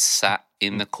it's been sat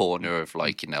in the corner of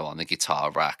on the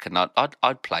guitar rack, and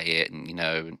I'd play it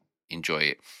and enjoy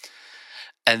it.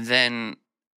 And then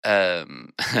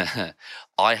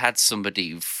I had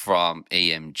somebody from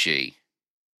EMG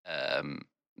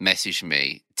message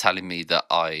me telling me that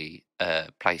I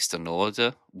placed an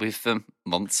order with them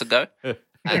months ago,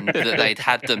 and that they'd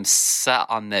had them sat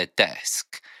on their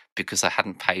desk because I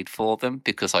hadn't paid for them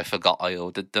because I forgot I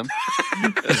ordered them.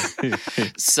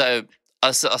 So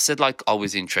I said I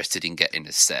was interested in getting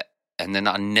a set, and then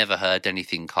I never heard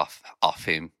anything off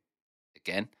him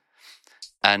again.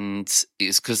 And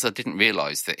it's because I didn't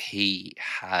realise that he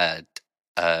had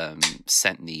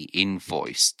sent the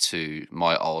invoice to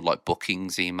my old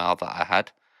bookings email that I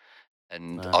had.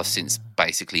 And I've since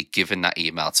basically given that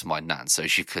email to my nan so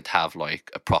she could have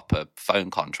a proper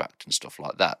phone contract and stuff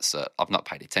like that. So I've not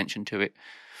paid attention to it.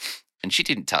 And she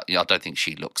didn't tell, I don't think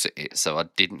she looks at it. So I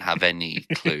didn't have any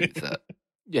clue that.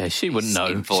 Yeah, she wouldn't know.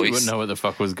 Invoice. She wouldn't know what the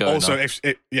fuck was going on. Also,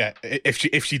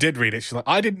 if she did read it, she's like,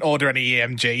 I didn't order any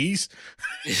EMGs.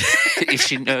 If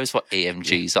she knows what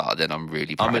EMGs are, then I'm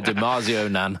really proud. I'm a DiMarzio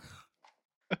nan.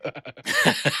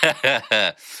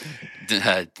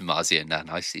 DiMarzio nan,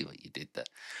 I see what you did there.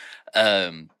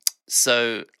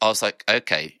 So I was like,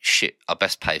 okay, shit, I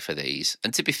best pay for these.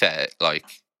 And to be fair,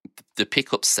 the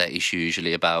pickup set is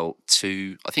usually about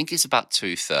I think it's about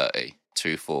 $230,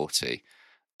 $240.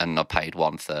 And I paid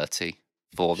 $130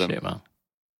 for them. Shit, man.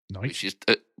 Nice.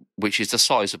 Which is a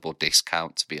sizable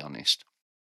discount, to be honest.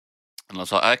 And I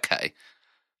was like, okay,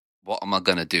 what am I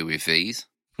going to do with these?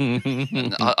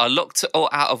 And I looked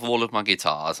out of all of my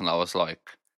guitars, and I was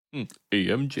like,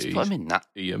 EMG. put them in that.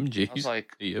 EMG. I was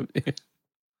like,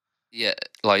 Yeah,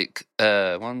 like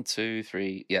 1, 2,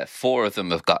 3, 4 of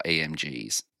them have got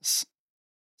EMGs.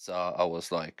 So I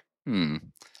was like,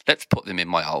 let's put them in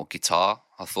my old guitar.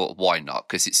 I thought, why not?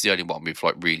 Because it's the only one with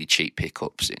like really cheap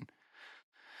pickups in.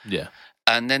 Yeah.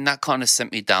 And then that kind of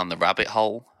sent me down the rabbit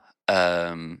hole.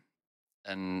 And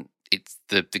it's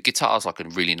the guitar's like a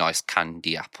really nice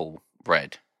candy apple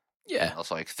red. Yeah. I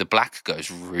was like, the black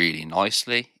goes really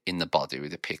nicely in the body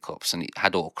with the pickups, and it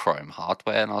had all chrome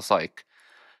hardware. And I was like,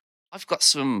 I've got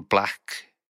some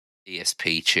black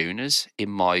ESP tuners in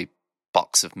my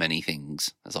box of many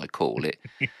things, as I call it.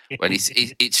 When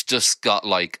it's just got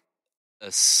like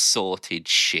assorted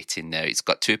shit in there. It's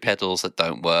got 2 pedals that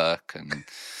don't work and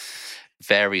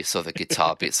various other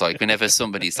guitar bits. Like whenever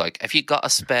somebody's like, "Have you got a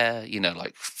spare?"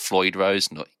 Like Floyd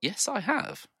Rose nut. Yes, I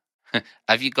have.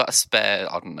 Have you got a spare?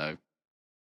 I don't know.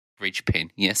 Bridge pin.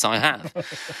 Yes, I have.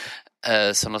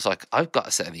 So I was like, I've got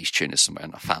a set of these tuners somewhere,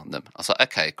 and I found them. I was like,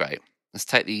 okay, great. Let's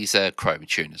take these chrome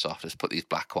tuners off. Let's put these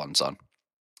black ones on.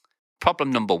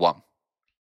 Problem number 1.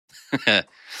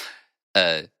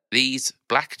 These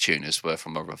black tuners were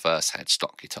from a reverse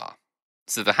headstock guitar.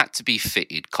 So they had to be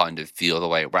fitted kind of the other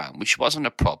way around, which wasn't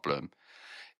a problem.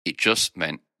 It just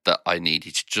meant that I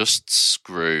needed to just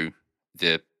screw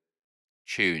the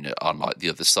tuner on like the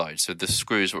other side. So the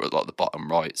screws were at like the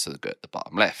bottom right, so they go at the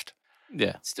bottom left.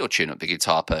 Yeah. Still tune up the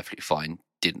guitar perfectly fine.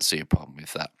 Didn't see a problem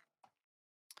with that.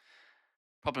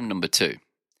 Problem number 2,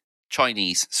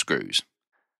 Chinese screws.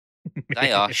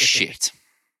 They are shit.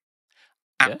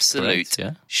 Absolute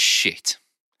shit.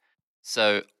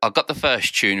 So I got the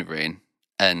first tuner in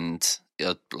and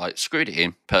like screwed it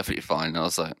in perfectly fine. And I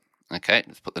was like, okay,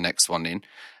 let's put the next one in.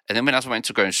 And then when I went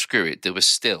to go and screw it, there was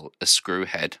still a screw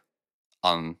head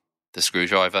on the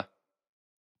screwdriver.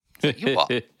 You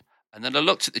what? And then I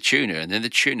looked at the tuner, and then the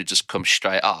tuner just comes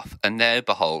straight off. And there,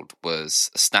 behold, was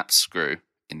a snap screw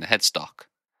in the headstock.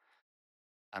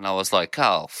 And I was like,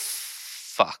 oh,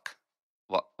 fuck.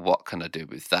 What can I do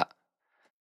with that?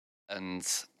 And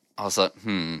I was like,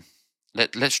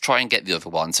 let's try and get the other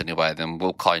ones anyway. Then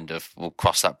we'll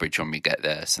cross that bridge when we get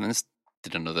there. So then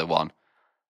did another one.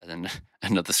 And then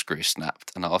another screw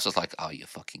snapped. And I was just like, oh, you're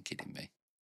fucking kidding me.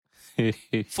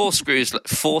 4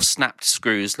 snapped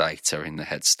screws later in the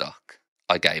headstock,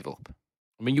 I gave up.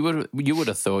 I mean, you would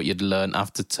have thought you'd learn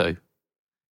after 2.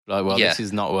 Like, well, this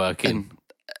is not working.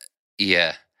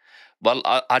 Yeah. Well,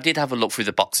 I did have a look through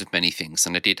the box of many things,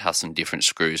 and I did have some different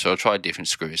screws. So I tried different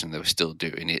screws, and they were still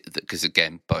doing it. Because,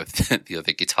 again, both the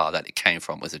other guitar that it came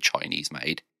from was a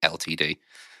Chinese-made LTD.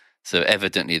 So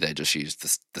evidently they just used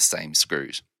the same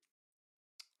screws.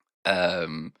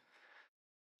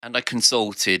 And I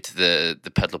consulted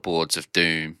the pedal boards of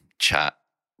Doom chat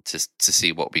to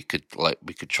see what we could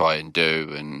try and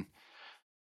do, and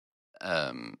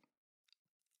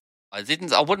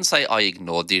I wouldn't say I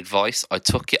ignored the advice. I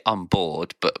took it on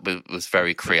board, but was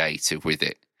very creative with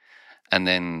it. And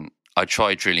then I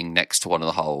tried drilling next to one of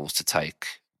the holes to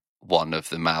take one of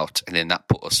them out, and then that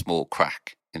put a small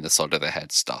crack in the side of the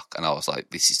headstock, and I was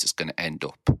like, this is just going to end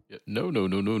up. No.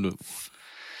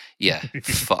 Yeah,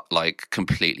 like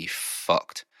completely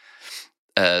fucked.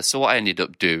 So what I ended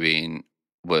up doing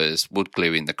was wood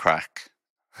gluing the crack,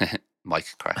 mic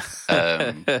crack,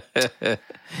 and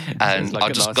like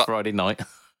I got Friday night.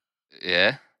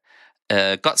 Yeah,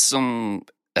 got some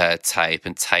tape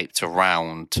and taped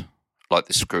around like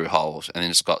the screw holes, and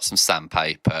then just got some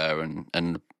sandpaper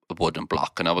and a wooden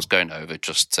block, and I was going over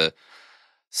just to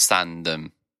sand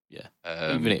them. Yeah,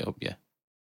 even it up. Yeah.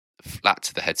 Flat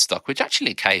to the headstock, which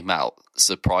actually came out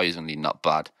surprisingly not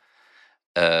bad.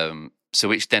 So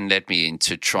which then led me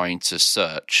into trying to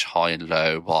search high and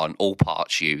low on All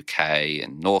Parts UK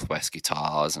and Northwest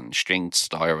Guitars and Strings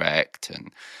Direct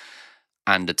and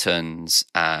Andertons,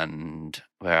 and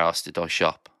where else did I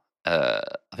shop? I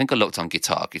think I looked on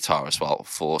Guitar as well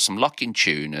for some lock-in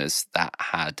tuners that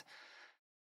had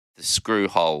the screw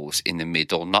holes in the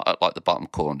middle, not at like the bottom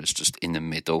corners, just in the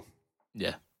middle.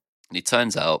 Yeah. And it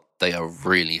turns out they are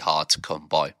really hard to come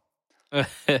by.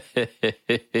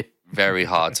 Very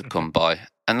hard to come by.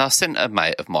 And I sent a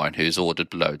mate of mine who's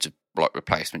ordered loads of like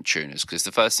replacement tuners, because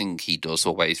the first thing he does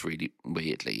always really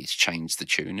weirdly is change the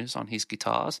tuners on his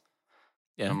guitars.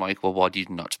 Yeah. And I'm like, well, why do you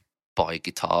not buy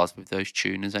guitars with those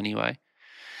tuners anyway?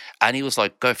 And he was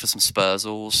like, go for some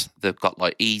Spurzels. They've got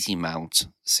like easy mount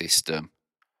system.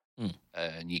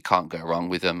 And you can't go wrong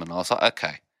with them. And I was like,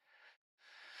 okay.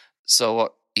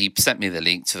 So he sent me the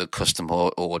link to the custom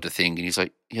order thing, and he's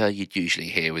like, yeah, you'd usually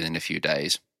hear within a few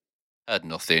days. Heard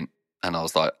nothing, and I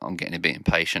was like, I'm getting a bit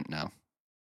impatient now.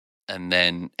 And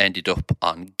then ended up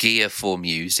on Gear for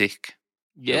Music.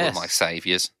 Yes. They were my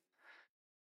saviours.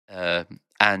 And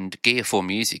And Gear 4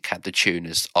 Music had the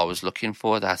tuners I was looking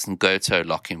for. They had some Goto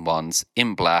locking ones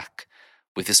in black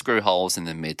with the screw holes in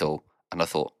the middle. And I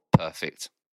thought, perfect.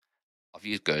 I've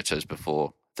used Gotos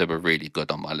before. They were really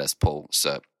good on my Les Paul.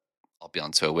 So I'll be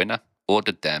on to a winner.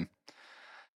 Ordered them.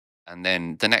 And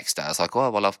then the next day I was like,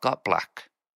 oh, well, I've got black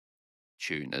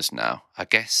tuners now. I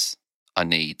guess I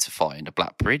need to find a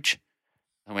black bridge.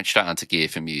 I went straight onto Gear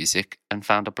for Music and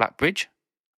found a black bridge.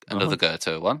 Another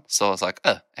Goto one. So I was like,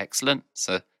 oh, excellent.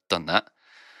 So done that.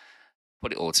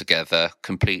 Put it all together,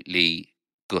 completely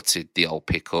gutted the old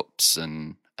pickups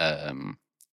and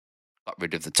got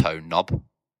rid of the tone knob.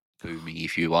 Boomy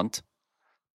if you want.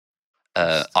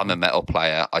 I'm a metal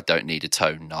player. I don't need a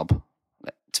tone knob,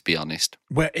 to be honest.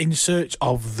 We're in search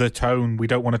of the tone. We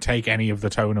don't want to take any of the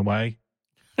tone away.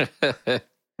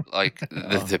 Like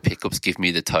the pickups give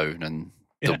me the tone and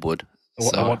the wood.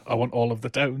 So. I want all of the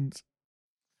tones.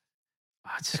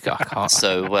 I can't.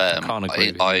 So I can't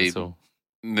agree with you at all.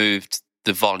 Moved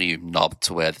the volume knob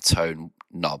to where the tone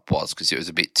knob was because it was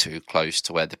a bit too close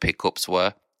to where the pickups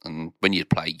were. And when you'd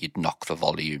play, you'd knock the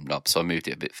volume knob. So I moved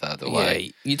it a bit further away.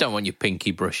 Yeah, you don't want your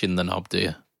pinky brushing the knob, do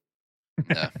you?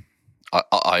 No.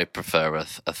 I prefer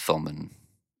a thumb and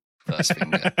first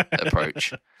finger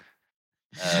approach.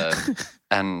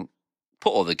 And put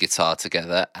all the guitar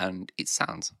together and it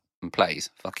sounds and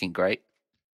plays fucking great.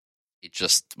 It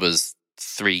just was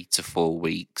 3 to 4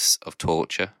 weeks of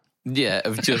torture. Yeah,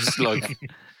 of just like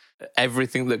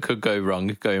everything that could go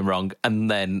wrong going wrong, and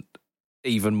then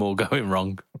even more going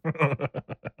wrong.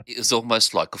 It was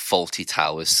almost like a Faulty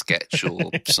Towers sketch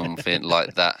or something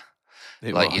like that.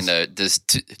 It like, was. you know, there's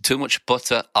too much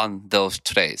butter on those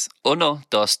trays. Oh no,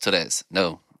 dos tres.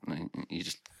 No. You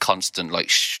just constant like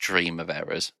stream of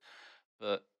errors.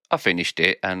 But I finished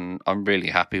it and I'm really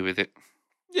happy with it.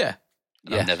 Yeah.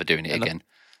 And I'm never doing it again.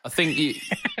 I think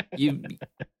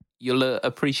you'll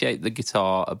appreciate the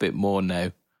guitar a bit more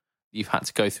now. You've had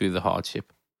to go through the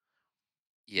hardship.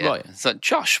 Yeah. Right. So,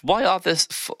 Josh, why are there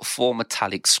 4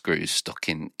 metallic screws stuck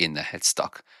in the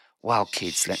headstock? Well,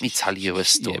 kids, let me tell you a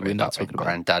story about when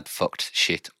Granddad fucked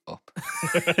shit up.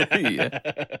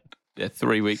 Yeah,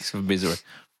 3 weeks of misery.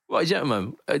 Right,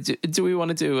 gentlemen, do we want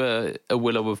to do a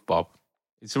Willow of Bob?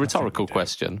 It's a rhetorical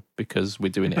question because we're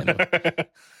doing it anyway.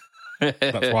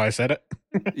 That's why I said it.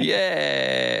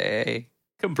 Yay!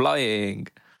 Complying.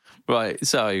 Right,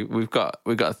 so we've got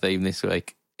a theme this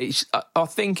week. I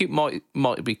think it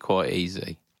might be quite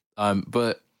easy,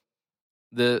 but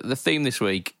the theme this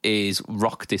week is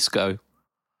rock disco.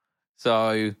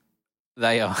 So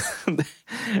they are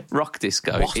rock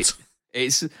disco. What?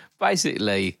 It's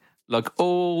basically like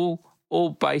all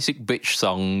basic bitch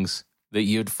songs that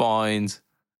you'd find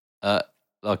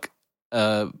like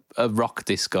a rock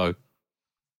disco.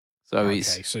 So okay,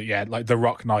 so yeah, like the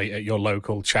rock night at your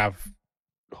local chav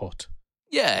hut.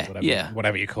 Yeah,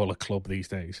 whatever you call a club these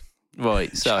days.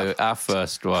 Right. So our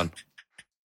first one,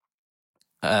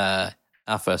 in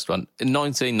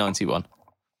 1991.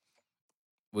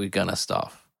 We're gonna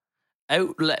start.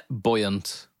 Outlet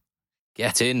buoyant,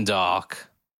 get in dark,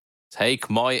 take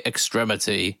my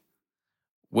extremity.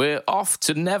 We're off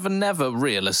to Never Never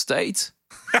real estate.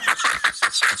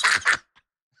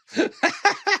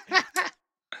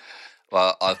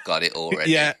 Well, I've got it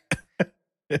already. Yeah.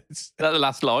 Is that the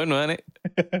last line, wasn't it?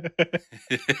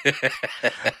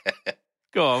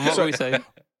 Go on, what were we saying?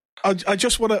 I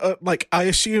just want to, I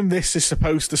assume this is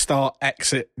supposed to start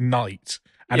exit night.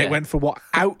 And it went for what?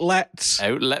 Outlets?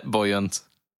 Outlet buoyant.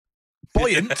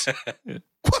 Buoyant?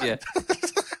 Yeah.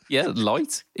 Yeah,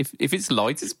 light. If it's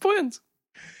light, it's buoyant.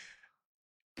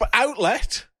 But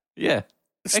outlet? Yeah.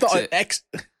 It's not an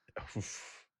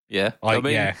Yeah.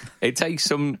 It takes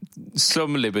some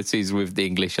liberties with the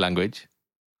English language.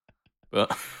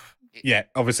 But yeah,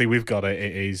 obviously we've got it.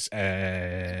 It is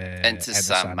Enter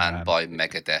Sandman by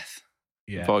Megadeth.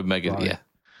 Yeah. By Megadeth, yeah.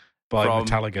 By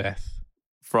Metallica.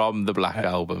 From the Black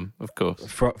Album, of course.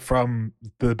 From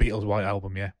the Beatles' White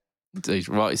Album, yeah. Indeed.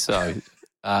 Right, so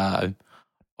I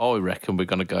reckon we're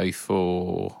going to go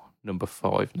for number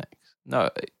 5 next. No.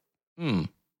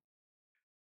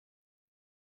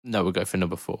 No, we'll go for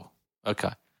number 4.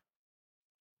 Okay.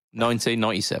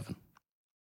 1997.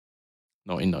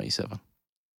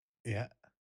 Yeah.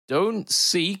 Don't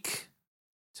seek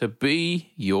to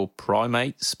be your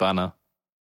primate spanner.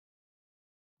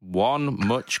 One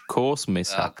much coarse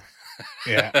mishap.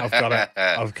 Yeah, I've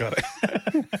got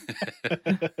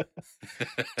it.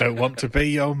 Don't want to be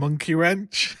your monkey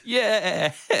wrench.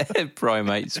 Yeah,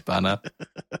 primate spanner.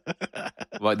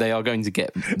 Right, they are going to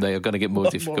get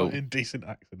more difficult. More indecent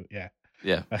accident, yeah.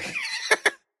 Yeah.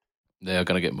 They are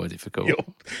going to get more difficult.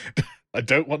 I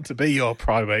don't want to be your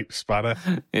primate spanner.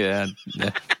 Yeah.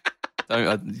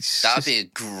 That'd be a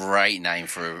great name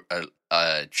for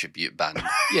a tribute band.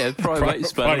 Yeah, primate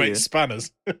spanner. Primate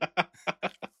spanners.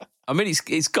 I mean,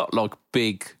 it's got like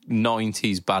big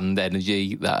 '90s band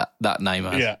energy that name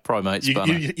has. Yeah. Primate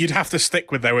spanner. You'd have to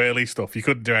stick with their early stuff. You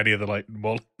couldn't do any of the like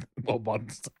more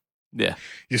ones. Yeah.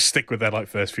 You stick with their like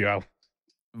first few albums.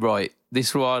 Right.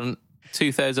 This one,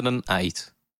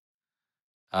 2008.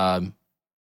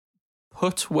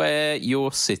 Put where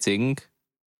you're sitting.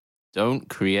 Don't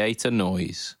create a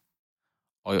noise.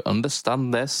 I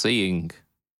understand they're seeing.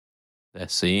 They're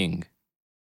seeing.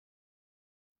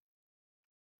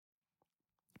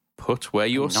 Put where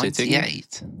you're sitting.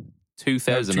 98?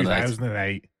 2008.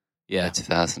 2008. Yeah.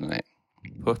 2008.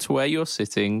 Put where you're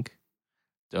sitting.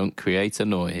 Don't create a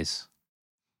noise.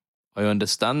 I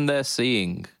understand they're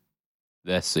seeing.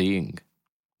 They're seeing.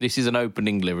 This is an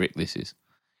opening lyric, this is.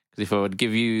 Because if I would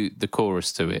give you the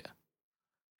chorus to it,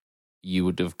 you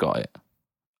would have got it.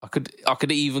 I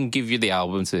could even give you the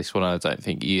album to this one. I don't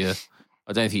think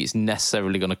it's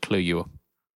necessarily going to clue you up.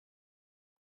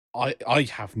 I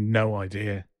have no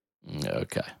idea.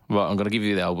 Okay. Right, I'm going to give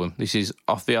you the album. This is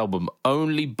off the album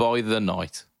Only by the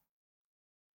Night.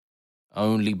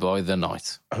 Only by the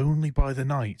Night. Only by the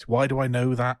Night. Why do I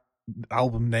know that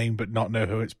album name but not know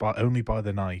who it's by? Only by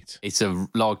the Night. It's a,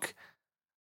 like,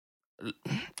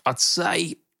 I'd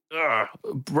say,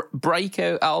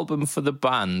 breakout album for the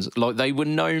band. Like, they were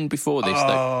known before this.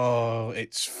 Oh,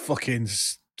 it's fucking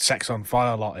Sex on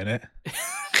Fire lot in it.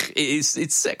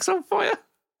 It's Sex on Fire.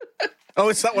 Oh,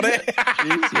 is that what it is?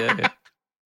 Yeah.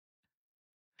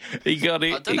 He got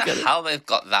it. I don't know how they've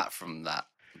got that from that.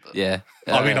 But... Yeah.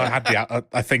 I mean,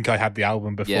 I think I had the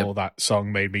album before Yeah. that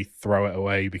song made me throw it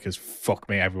away because fuck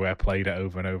me, everywhere played it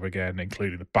over and over again,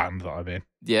 including the band that I'm in.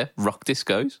 Yeah, rock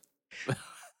discos.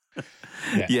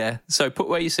 Yeah. So put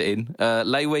where you're sitting,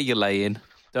 lay where you're laying,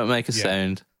 don't make a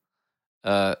sound.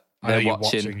 They're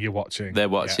watching. You're watching. They're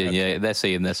watching. Yeah, Yeah, they're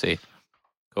seeing. They're seeing.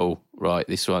 Cool. Right.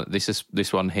 This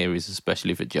one here is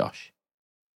especially for Josh.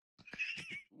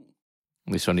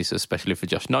 This one is especially for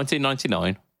Josh.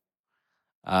 1999.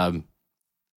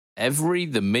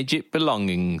 The midget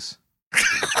belongings.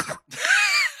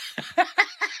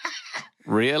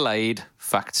 Real aid,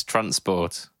 fact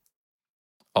transport.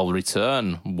 I'll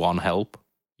return, one help.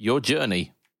 Your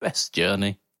journey, best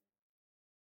journey.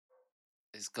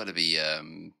 It's got to be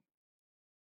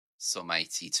some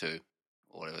 82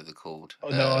 or whatever they're called. Oh,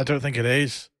 no, I don't think it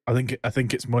is. I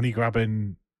think it's money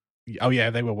grabbing. Oh yeah,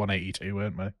 they were 182,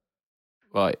 weren't they?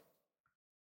 Right.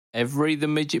 The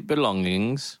midget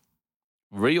belongings.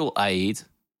 Real aid,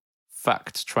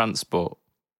 fact transport.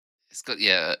 It's got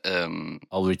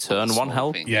I'll return, one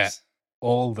help. things. Yeah.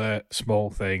 All the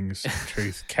small things,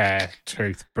 truth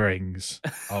brings.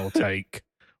 I'll take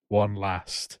one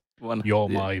last. You're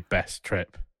my best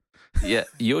trip. Yeah,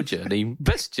 your journey,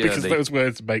 best journey. Because those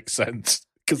words make sense.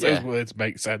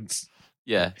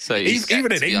 Yeah, so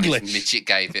even in English. Honest, Midget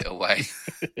gave it away.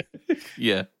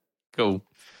 Yeah, cool.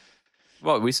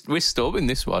 Right, we're storming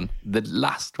this one. The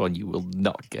last one you will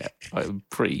not get. I'm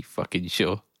pretty fucking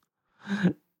sure.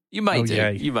 You may do.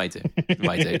 Yay. You may do.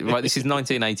 Right, this is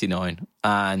 1989,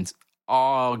 and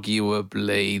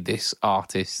arguably this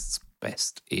artist's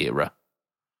best era.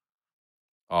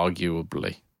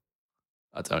 Arguably.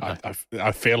 I don't know.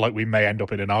 I feel like we may end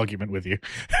up in an argument with you.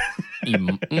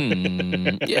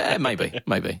 Yeah, maybe.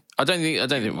 I don't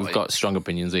think we've got strong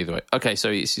opinions either way. Okay, so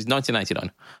this is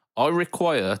 1989. I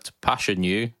require to passion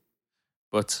you,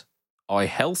 but I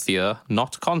healthier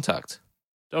not contact.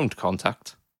 Don't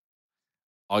contact.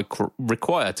 I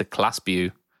require to clasp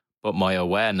you, but my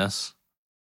awareness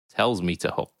tells me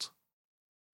to halt.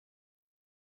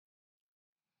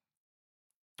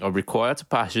 I require to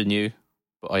passion you,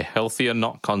 but I healthier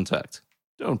not contact.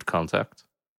 Don't contact.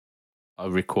 I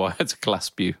require to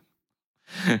clasp you.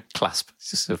 Clasp,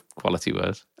 it's just a quality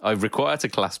word. I require to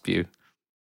clasp you,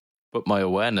 but my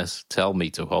awareness tell me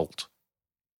to halt.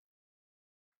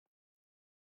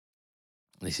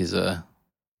 This is a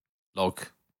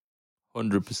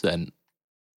 100%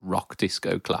 rock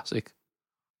disco classic.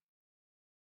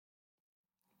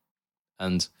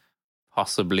 And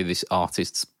possibly this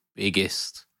artist's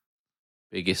biggest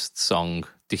song,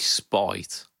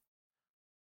 despite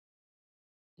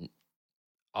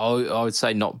I would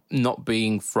say not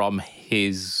being from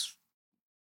his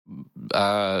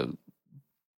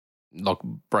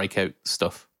breakout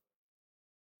stuff.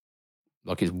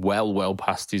 He's well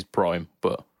past his prime,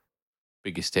 but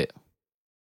biggest hit.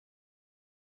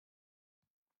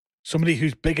 Somebody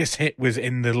whose biggest hit was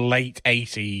in the late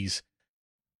 80s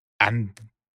and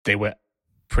they were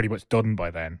pretty much done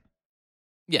by then.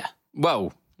 Yeah.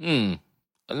 Well,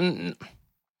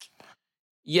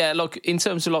 yeah, like in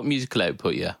terms of like musical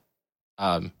output, yeah.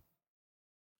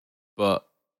 But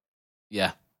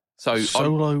yeah. So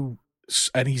solo,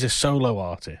 and he's a solo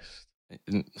artist.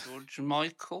 George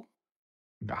Michael.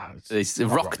 Nah, it's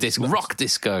not rock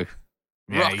disco.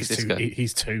 Yeah, Rock he's disco.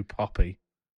 he's too poppy.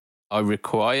 I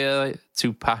require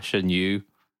to passion you,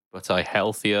 but I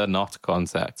healthier not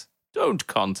contact. Don't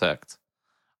contact.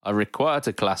 I require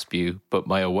to clasp you, but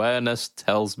my awareness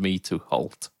tells me to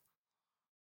halt.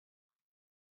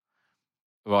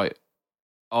 Right.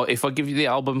 Oh, if I give you the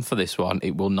album for this one,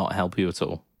 it will not help you at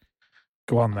all.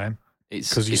 Go on then.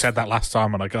 Because you said that last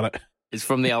time and I got it. It's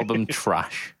from the album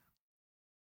Trash.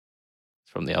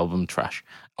 It's from the album Trash.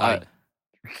 I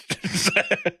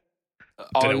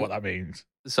don't know what that means.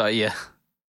 So yeah,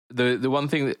 the one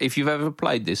thing that if you've ever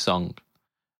played this song,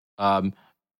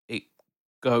 it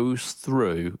goes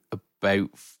through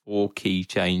about 4 key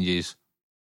changes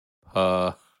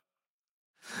per.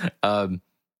 I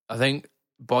think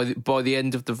by the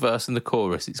end of the verse and the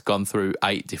chorus, it's gone through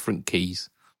 8 different keys.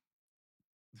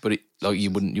 But it like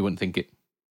you wouldn't think it.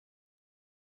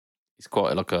 It's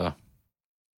quite like a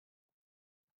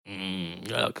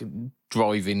like a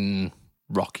driving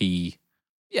rocky,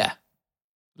 yeah,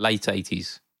 late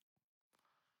 80s.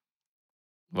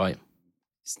 Right.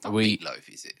 It's not Meatloaf,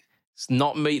 is it? It's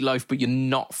not Meatloaf, but you're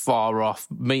not far off.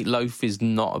 Meatloaf is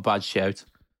not a bad shout.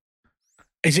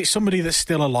 Is it somebody that's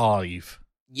still alive?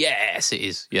 Yes, it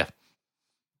is. Yeah.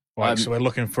 Right, so we're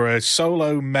looking for a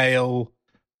solo male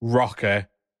rocker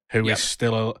who is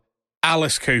still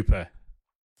Alice Cooper.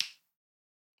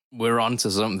 We're on to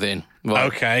something. Right.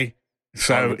 Okay.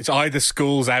 So it's either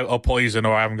School's Out or Poison,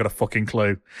 or I haven't got a fucking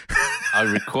clue. I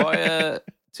require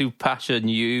to passion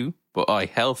you, but I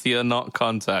healthier not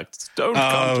contact. Don't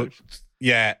contact.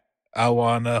 Yeah. I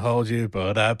want to hold you,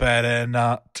 but I better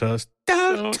not touch.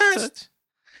 Don't touch.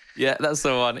 Yeah, that's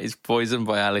the one. It's Poison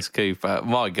by Alice Cooper.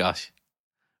 My gosh.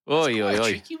 It's quite a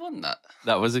tricky one, that.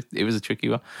 It was a tricky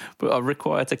one. But I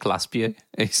require to clasp you.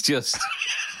 It's just...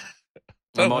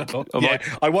 I want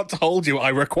to hold you. I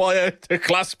require to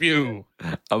clasp you.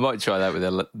 I might try that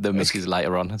with the missus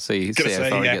later on and see how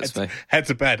far it gets me. Head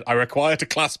to bed. I require to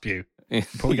clasp you. I'm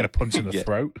probably going to punch in the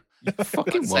throat.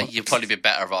 Fucking what? You'd probably be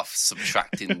better off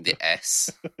subtracting the S.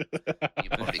 You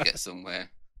probably get somewhere.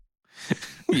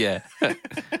 Yeah.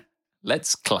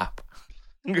 Let's clap.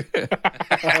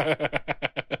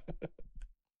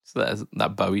 So that's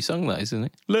that Bowie song, that isn't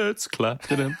it? Let's clap.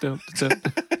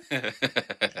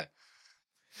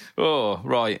 Oh,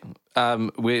 right.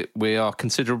 We are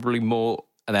considerably more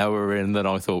an hour in than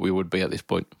I thought we would be at this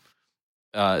point.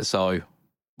 So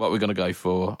what we're going to go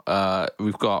for?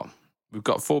 We've got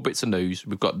 4 bits of news.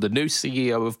 We've got the new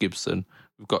CEO of Gibson.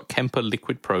 We've got Kemper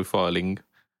liquid profiling.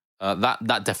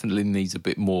 That definitely needs a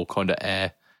bit more kind of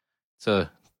air to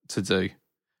do.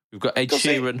 We've got Ed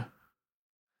Sheeran.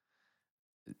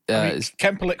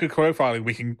 Kemper liquid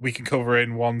profiling we can cover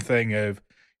in one thing of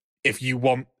if you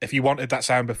wanted that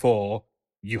sound before,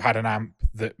 you had an amp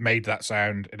that made that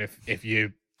sound, and if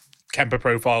your Kemper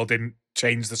profile didn't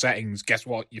change the settings, guess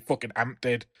what? Your fucking amp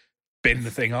did. Bin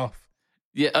the thing off.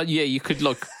 Yeah, you could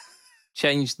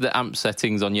change the amp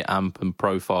settings on your amp and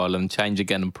profile, and change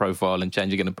again and profile, and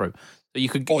change again and profile. So you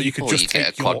could just get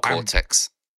a quad cortex.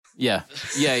 Yeah.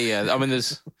 I mean,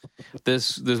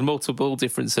 there's multiple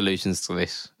different solutions to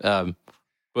this,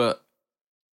 but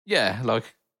yeah,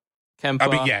 like Kemper. I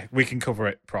mean, yeah, we can cover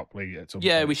it properly at some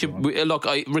point. We should.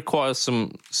 It requires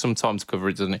some time to cover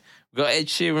it, doesn't it? We've got Ed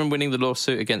Sheeran winning the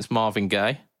lawsuit against Marvin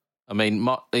Gaye. I mean,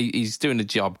 he's doing a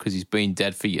job because he's been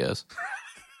dead for years.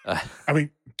 I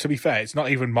mean, to be fair, it's not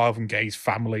even Marvin Gaye's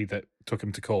family that took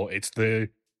him to court. It's the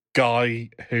guy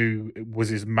who was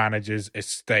his manager's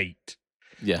estate.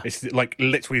 Yeah. It's like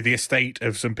literally the estate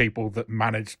of some people that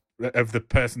of the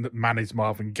person that managed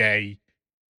Marvin Gaye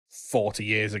 40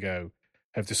 years ago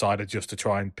have decided just to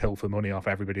try and pilfer money off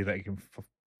everybody that you can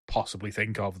possibly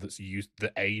think of that's used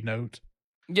the A note.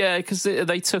 Yeah, because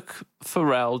they took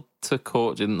Pharrell to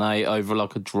court, didn't they, over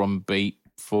like a drum beat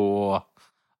for...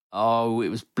 Oh, it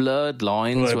was Blurred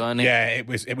Lines, weren't it? Yeah, it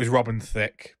was Robin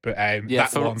Thicke, but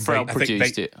Pharrell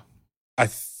produced it. I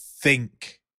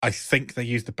think they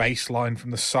used the bass line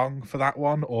from the song for that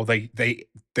one, or they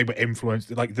were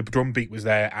influenced. Like the drum beat was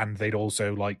there, and they'd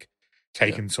also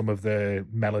taken some of the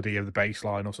melody of the bass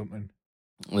line or something.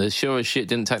 Well, they sure as shit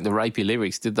didn't take the rapey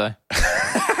lyrics, did they?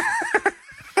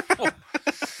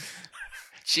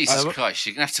 Jesus Christ,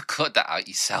 you're gonna have to cut that out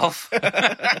yourself.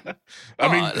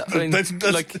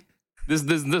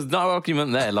 There's no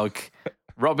argument there. Like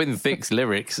Robin Thicke's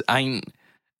lyrics ain't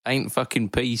fucking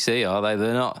PC, are they?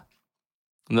 They're not.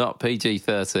 not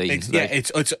PG-13.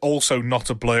 It's also not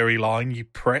a blurry line, you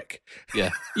prick.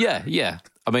 Yeah.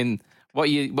 I mean, what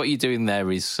you're doing there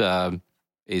is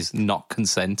not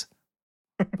consent,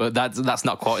 but that's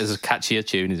not quite as catchy a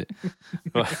tune, is it?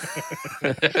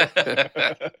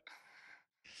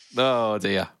 Oh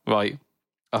dear. Right.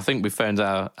 I think we found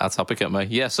our topic, haven't we?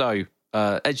 Yeah. So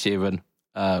Ed Sheeran,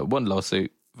 one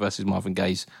lawsuit versus Marvin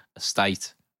Gaye's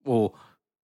estate, or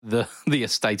the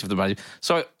estate of the manager.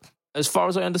 So, as far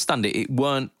as I understand it, it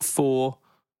weren't for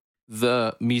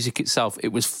the music itself. It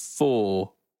was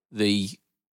for the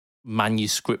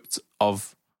manuscript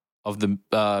of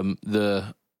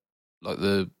the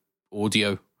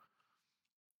audio.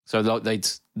 So like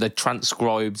they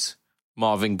transcribed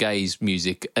Marvin Gaye's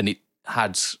music, and it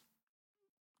had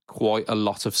quite a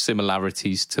lot of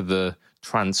similarities to the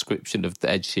transcription of the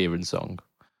Ed Sheeran song.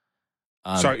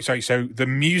 Sorry. So the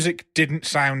music didn't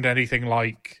sound anything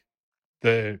like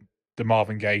the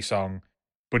Marvin Gaye song,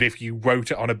 but if you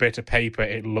wrote it on a bit of paper,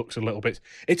 it looks a little bit.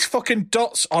 It's fucking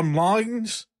dots on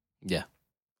lines. Yeah,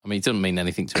 I mean, it doesn't mean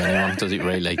anything to anyone, does it?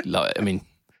 Really? Like, I mean,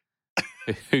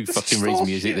 who fucking reads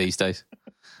music these days?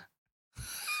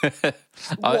 What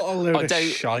a load of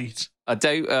shite. I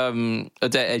doubt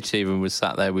Ed Sheeran was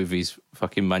sat there with his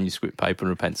fucking manuscript paper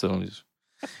and a pencil and just,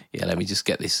 let me just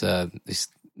get this this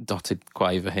dotted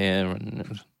quaver here,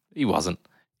 and he wasn't.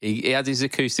 He had his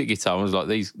acoustic guitar and was like,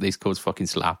 these chords fucking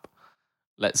slap.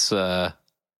 Let's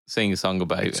sing a song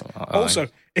about it. Also,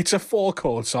 it's a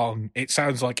 4-chord song. It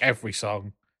sounds like every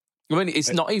song. I mean,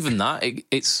 it's not even that.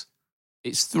 It's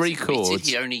 3 chords.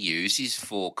 He only uses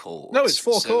 4 chords. No, it's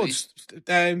 4 chords.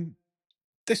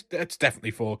 It's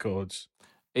definitely 4 chords.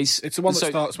 It's the one that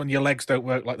starts when your legs don't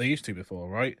work like they used to before,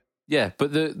 right? Yeah,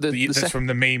 but that's from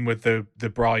the meme with the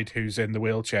bride who's in the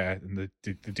wheelchair and the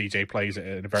DJ plays it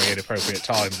at a very inappropriate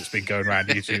time that's been going around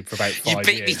YouTube for about 5 years. You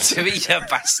beat me to it, you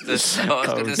bastard. I was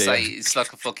going to say it's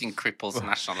like a fucking cripple's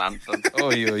national anthem.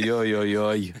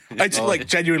 Oi. It's like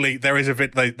genuinely there is a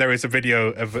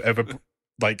video of a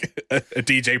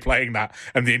DJ playing that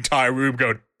and the entire room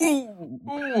going ooh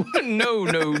no.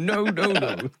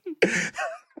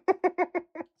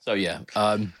 So yeah,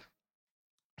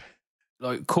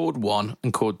 like chord 1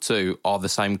 and chord 2 are the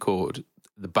same chord.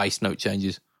 The bass note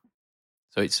changes,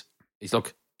 so it's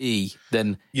like E,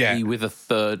 then E with a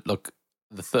third, like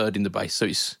the third in the bass. So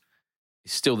it's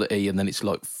still the E, and then it's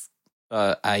like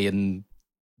A and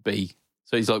B.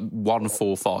 So it's like 1,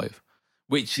 4, 5.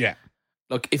 Which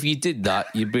like if you did that,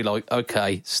 you'd be like,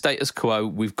 okay, status quo.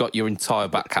 We've got your entire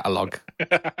back catalogue.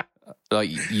 Like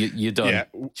you're done. Yeah.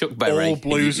 Chuck Berry, all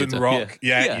blues and rock.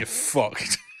 Yeah, you're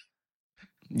fucked.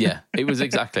 Yeah, it was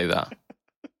exactly that.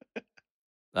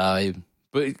 But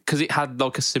because it had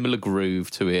like a similar groove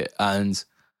to it, and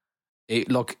it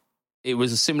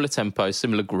was a similar tempo,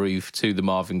 similar groove to the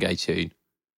Marvin Gaye tune.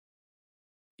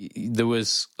 There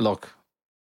was like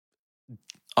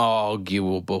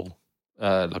arguable,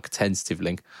 like a tentative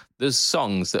link. There's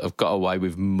songs that have got away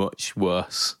with much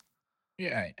worse.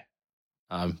 Yeah.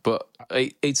 But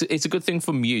it's a good thing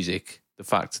for music, the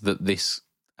fact that this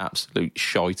absolute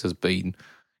shite has been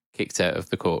kicked out of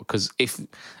the court, because if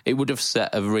it would have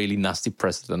set a really nasty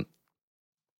precedent.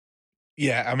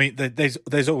 Yeah, I mean,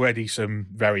 there's already some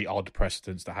very odd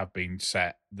precedents that have been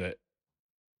set that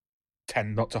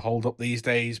tend not to hold up these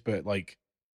days. But like,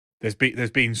 there's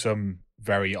been some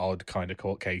very odd kind of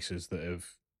court cases that have,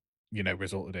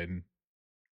 resulted in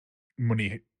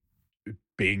money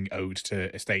being owed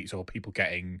to estates or people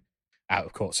getting out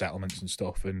of court settlements and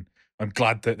stuff. And I'm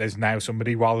glad that there's now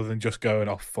somebody, rather than just going,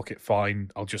 oh, fuck it,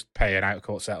 fine, I'll just pay an out of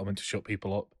court settlement to shut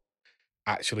people up,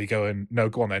 actually going, no,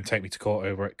 go on then, take me to court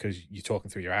over it because you're talking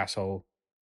through your asshole.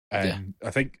 And I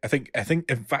think,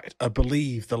 in fact, I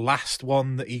believe the last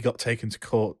one that he got taken to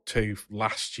court to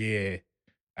last year,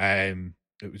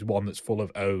 it was one that's full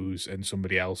of O's, and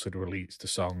somebody else had released a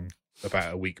song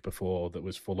about a week before that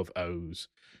was full of O's.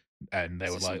 And they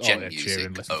were like, "Oh, Ed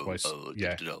Sheeran, listen to voice."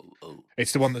 Yeah,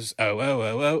 it's the one that's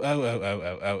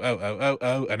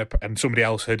and somebody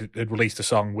else had released a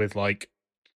song with like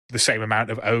the same amount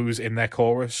of O's in their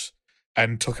chorus,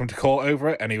 and took him to court over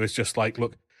it. And he was just like,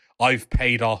 "Look, I've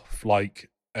paid off like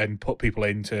and put people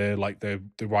into like the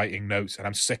writing notes, and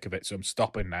I'm sick of it, so I'm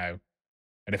stopping now.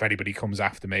 And if anybody comes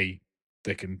after me,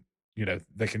 they can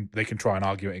try and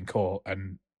argue it in court,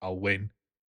 and I'll win."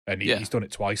 And he's done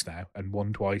it twice now, and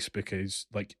won twice, because,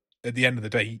 like, at the end of the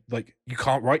day, like, you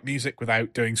can't write music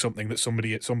without doing something that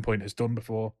somebody at some point has done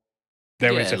before.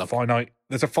 There's a finite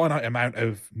amount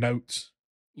of notes.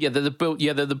 Yeah, they're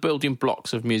the building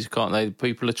blocks of music, aren't they?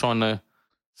 People are trying to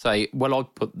say, well, I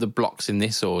put the blocks in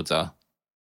this order,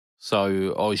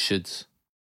 so I should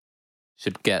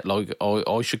should get like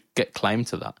I should get claim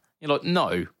to that. You're like,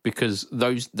 no, because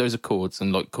those are chords,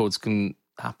 and like chords can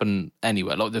happen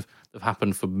anywhere. Like they've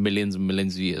happened for millions and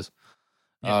millions of years.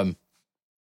 Yeah.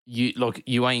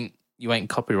 You ain't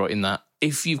copyrighting that.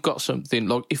 If you've got something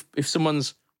like if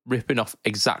someone's ripping off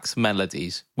exact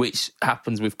melodies, which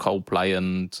happens with Coldplay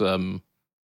and Joe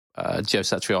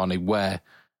Satriani, where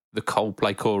the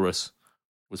Coldplay chorus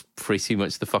was pretty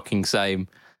much the fucking same,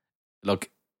 like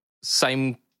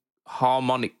same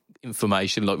harmonic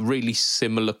information, like really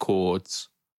similar chords.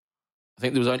 I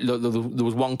think there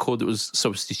was one chord that was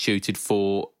substituted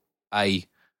for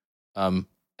an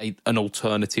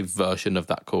alternative version of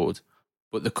that chord,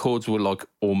 but the chords were like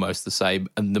almost the same,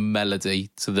 and the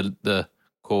melody to the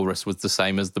chorus was the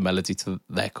same as the melody to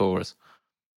their chorus.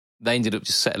 They ended up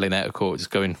just settling out a chord,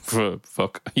 just going,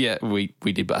 fuck, yeah, we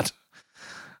did bad.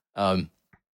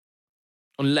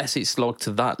 Unless it's like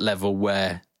to that level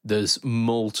where there's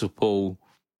multiple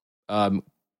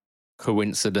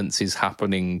coincidences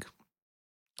happening,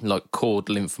 like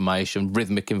chordal information,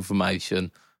 rhythmic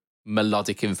information,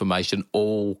 melodic information,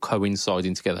 all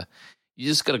coinciding together. You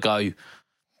just got to go,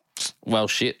 well,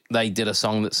 shit, they did a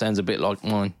song that sounds a bit like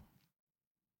mine.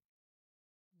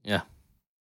 Yeah.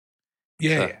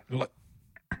 Yeah, So,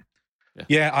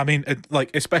 yeah. I mean,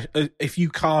 like, especially if you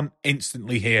can't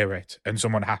instantly hear it, and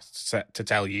someone has to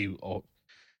tell you, or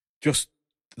just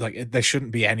like there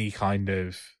shouldn't be any kind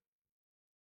of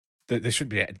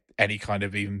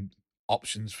even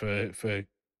options for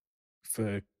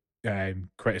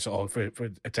creators or for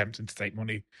attempting to take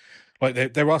money.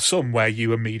 Like there are some where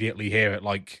you immediately hear it.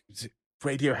 Like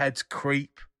Radiohead's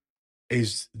 "Creep"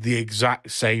 is the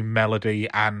exact same melody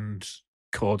and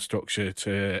chord structure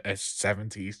to a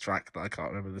 70s track that I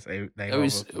can't remember the name it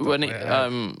was of. when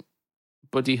it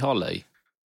Buddy Holly.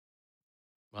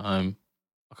 I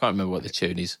can't remember what the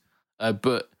tune is,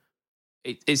 but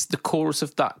it's the chorus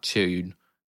of that tune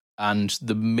and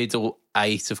the middle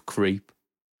 8 of "Creep."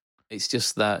 It's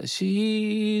just that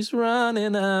she's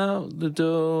running out the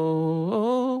door,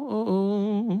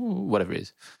 whatever it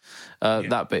is.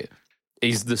 That bit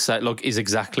is the same. Like, is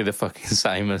exactly the fucking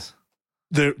same as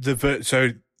so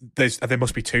there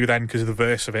must be two then, because the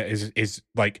verse of it is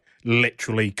like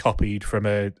literally copied from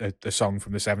a song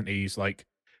from the 70s, like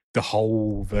the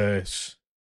whole verse.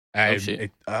 shit. Is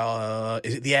it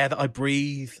 "The Air That I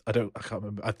Breathe"? I can't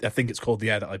remember. I think it's called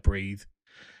 "The Air That I Breathe."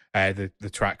 The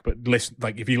track, but listen,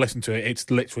 like if you listen to it, it's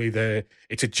literally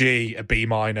it's a G, a B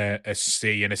minor, a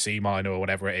C, and a C minor, or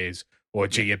whatever it is, or a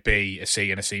G, a B, a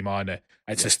C, and a C minor.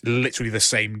 It's just literally the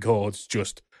same chords,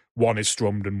 just one is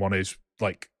strummed and one is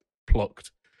like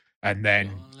plucked, and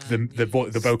then the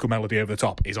vocal melody over the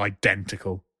top is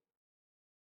identical.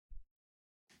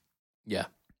 Yeah,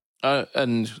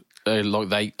 and like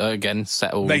they again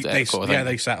settled. They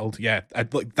settled. Yeah,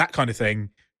 like that kind of thing.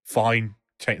 Fine,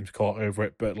 take them to court over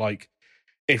it, but like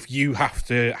if you have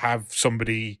to have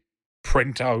somebody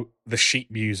print out the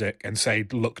sheet music and say,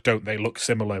 look, don't they look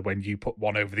similar when you put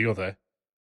one over the other?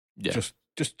 Yeah,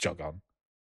 just jog on.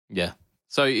 Yeah,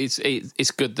 so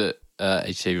it's good that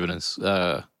Ed Sheeran has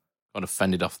kind of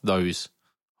fended off those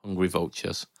hungry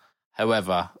vultures.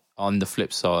 However, on the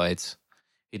flip side,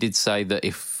 he did say that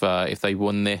if they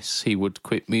won this, he would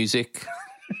quit music.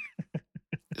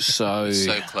 So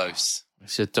close.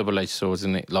 It's a double-edged sword,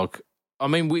 isn't it? Like, I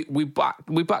mean, we backed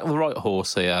the right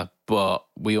horse here, but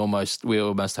we almost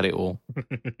had it all.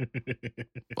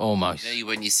 Almost. You know,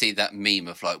 when you see that meme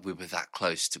of like, we were that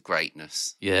close to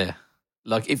greatness. Yeah.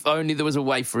 Like, if only there was a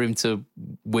way for him to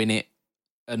win it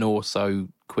and also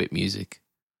quit music.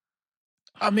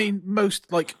 I mean,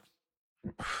 most like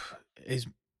is.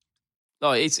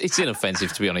 Oh, it's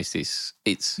inoffensive, to be honest. It's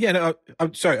yeah. No,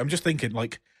 I'm sorry. I'm just thinking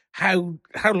like. How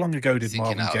long ago did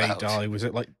Marvin Gaye die? Was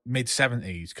it like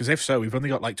mid-70s? Because if so, we've only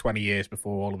got like 20 years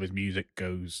before all of his music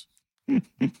goes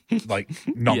like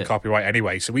non-copyright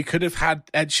anyway. So we could have had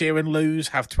Ed Sheeran lose,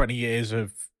 have 20 years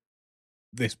of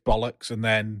this bollocks, and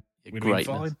then we'd be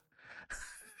fine.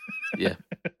 Yeah.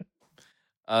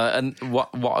 And what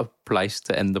a place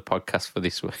to end the podcast for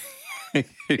this week.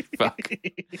 Fuck.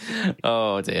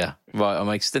 Oh dear. Right, I'm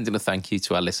extending a thank you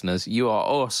to our listeners. You are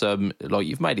awesome. Like,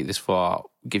 you've made it this far.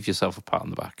 Give yourself a pat on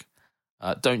the back.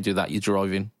 Don't do that. You're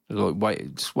driving. Like,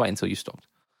 wait until you stopped.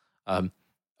 I'm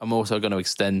also going to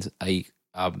extend a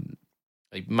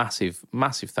massive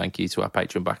thank you to our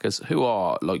Patreon backers, who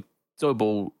are like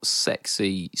double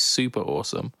sexy, super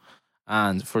awesome.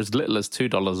 And for as little as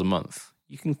 $2 a month,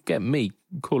 you can get me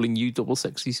calling you double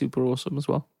sexy, super awesome as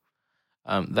well.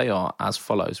 They are as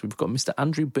follows. We've got Mr.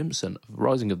 Andrew Bimpson of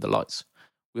Rising of the Lights.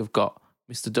 We've got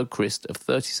Mr. Doug Christ of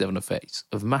 37 Effects,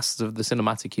 of Masters of the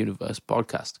Cinematic Universe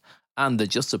podcast, and the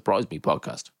Just Surprise Me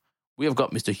podcast, we have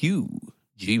got Mr. Hugh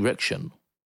G. Rection.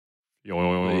 We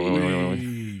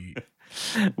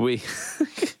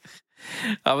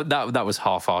that was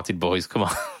half-hearted, boys. Come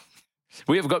on.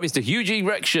 We have got Mr. Hugh G.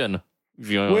 Rection.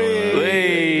 There we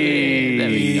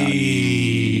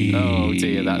go. Oh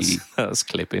dear, that's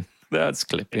clipping. That's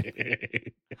clipping.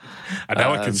 And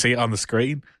now I can see it on the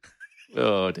screen.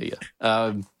 Oh dear.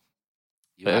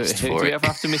 You asked Who for do we it. have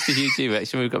after Mr. Hugh G.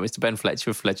 Rection? We've got Mr. Ben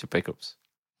Fletcher of Fletcher Pickups.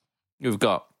 We've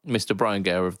got Mr. Brian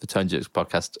Gare of the Tone Jerks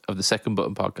podcast, of the Second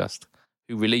Button podcast,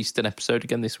 who released an episode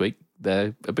again this week.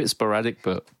 They're a bit sporadic,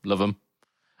 but love them.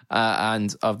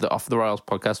 And of the Off the Rails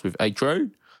podcast with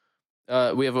A-Train.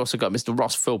 We have also got Mr.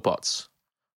 Ross Philpotts.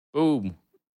 Boom.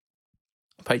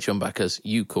 Patreon backers,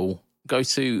 you cool. Go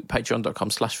to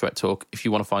patreon.com/FretTalk if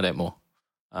you want to find out more.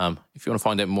 If you want to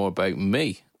find out more about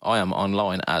me, I am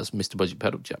online as Mr. Budget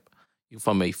Pedal Chap. You can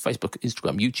find me Facebook,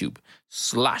 Instagram, YouTube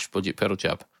 /Budget Pedal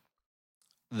Chap.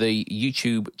 The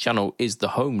YouTube channel is the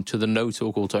home to the No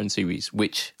Talk All Tone series,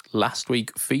 which last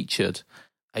week featured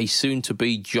a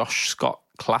soon-to-be Josh Scott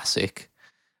classic,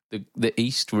 the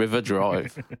East River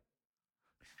Drive.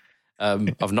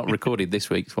 I've not recorded this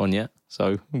week's one yet,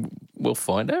 so we'll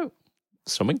find out.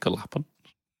 Something could happen.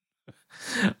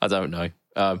 I don't know.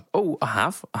 I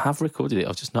have recorded it.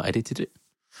 I've just not edited it.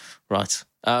 Right.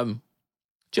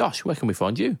 Josh, where can we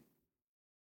find you?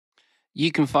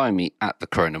 You can find me at the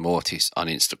Corona Mortis on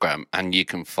Instagram, and you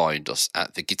can find us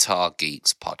at the Guitar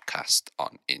Geeks podcast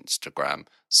on Instagram,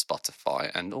 Spotify,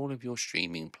 and all of your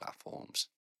streaming platforms.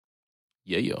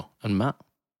 Yeah. And Matt?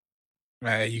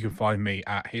 You can find me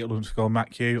at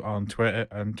heel_MattQ on Twitter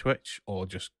and Twitch, or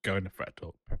just go in the Fret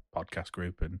Talk podcast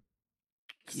group and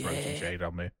throw some shade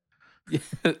on me.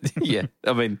 Yeah.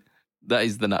 I mean, that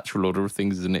is the natural order of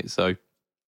things, isn't it? So,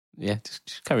 yeah,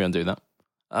 just carry on doing that.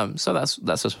 So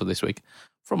that's us for this week.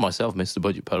 From myself, Mr.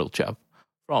 Budget Pedal Chap.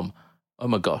 From, oh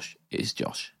my gosh, it's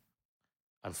Josh.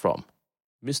 And from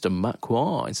Mr. Matt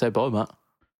Quine. Say bye, Matt.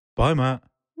 Bye, Matt.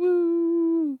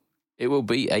 Woo! It will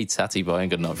be a tatty bye and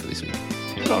good night for this week.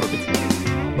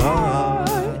 Bye.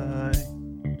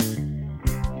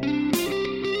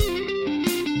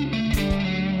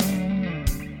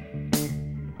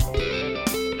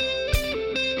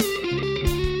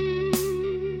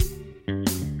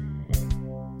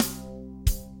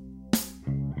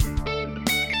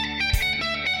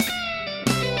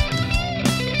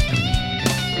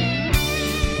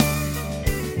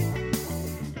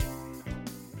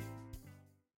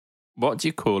 What do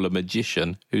you call a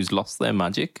magician who's lost their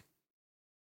magic?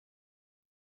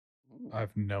 I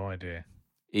have no idea.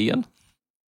 Ian?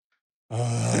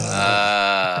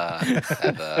 Heather.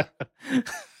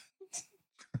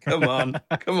 Come on,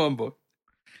 boy.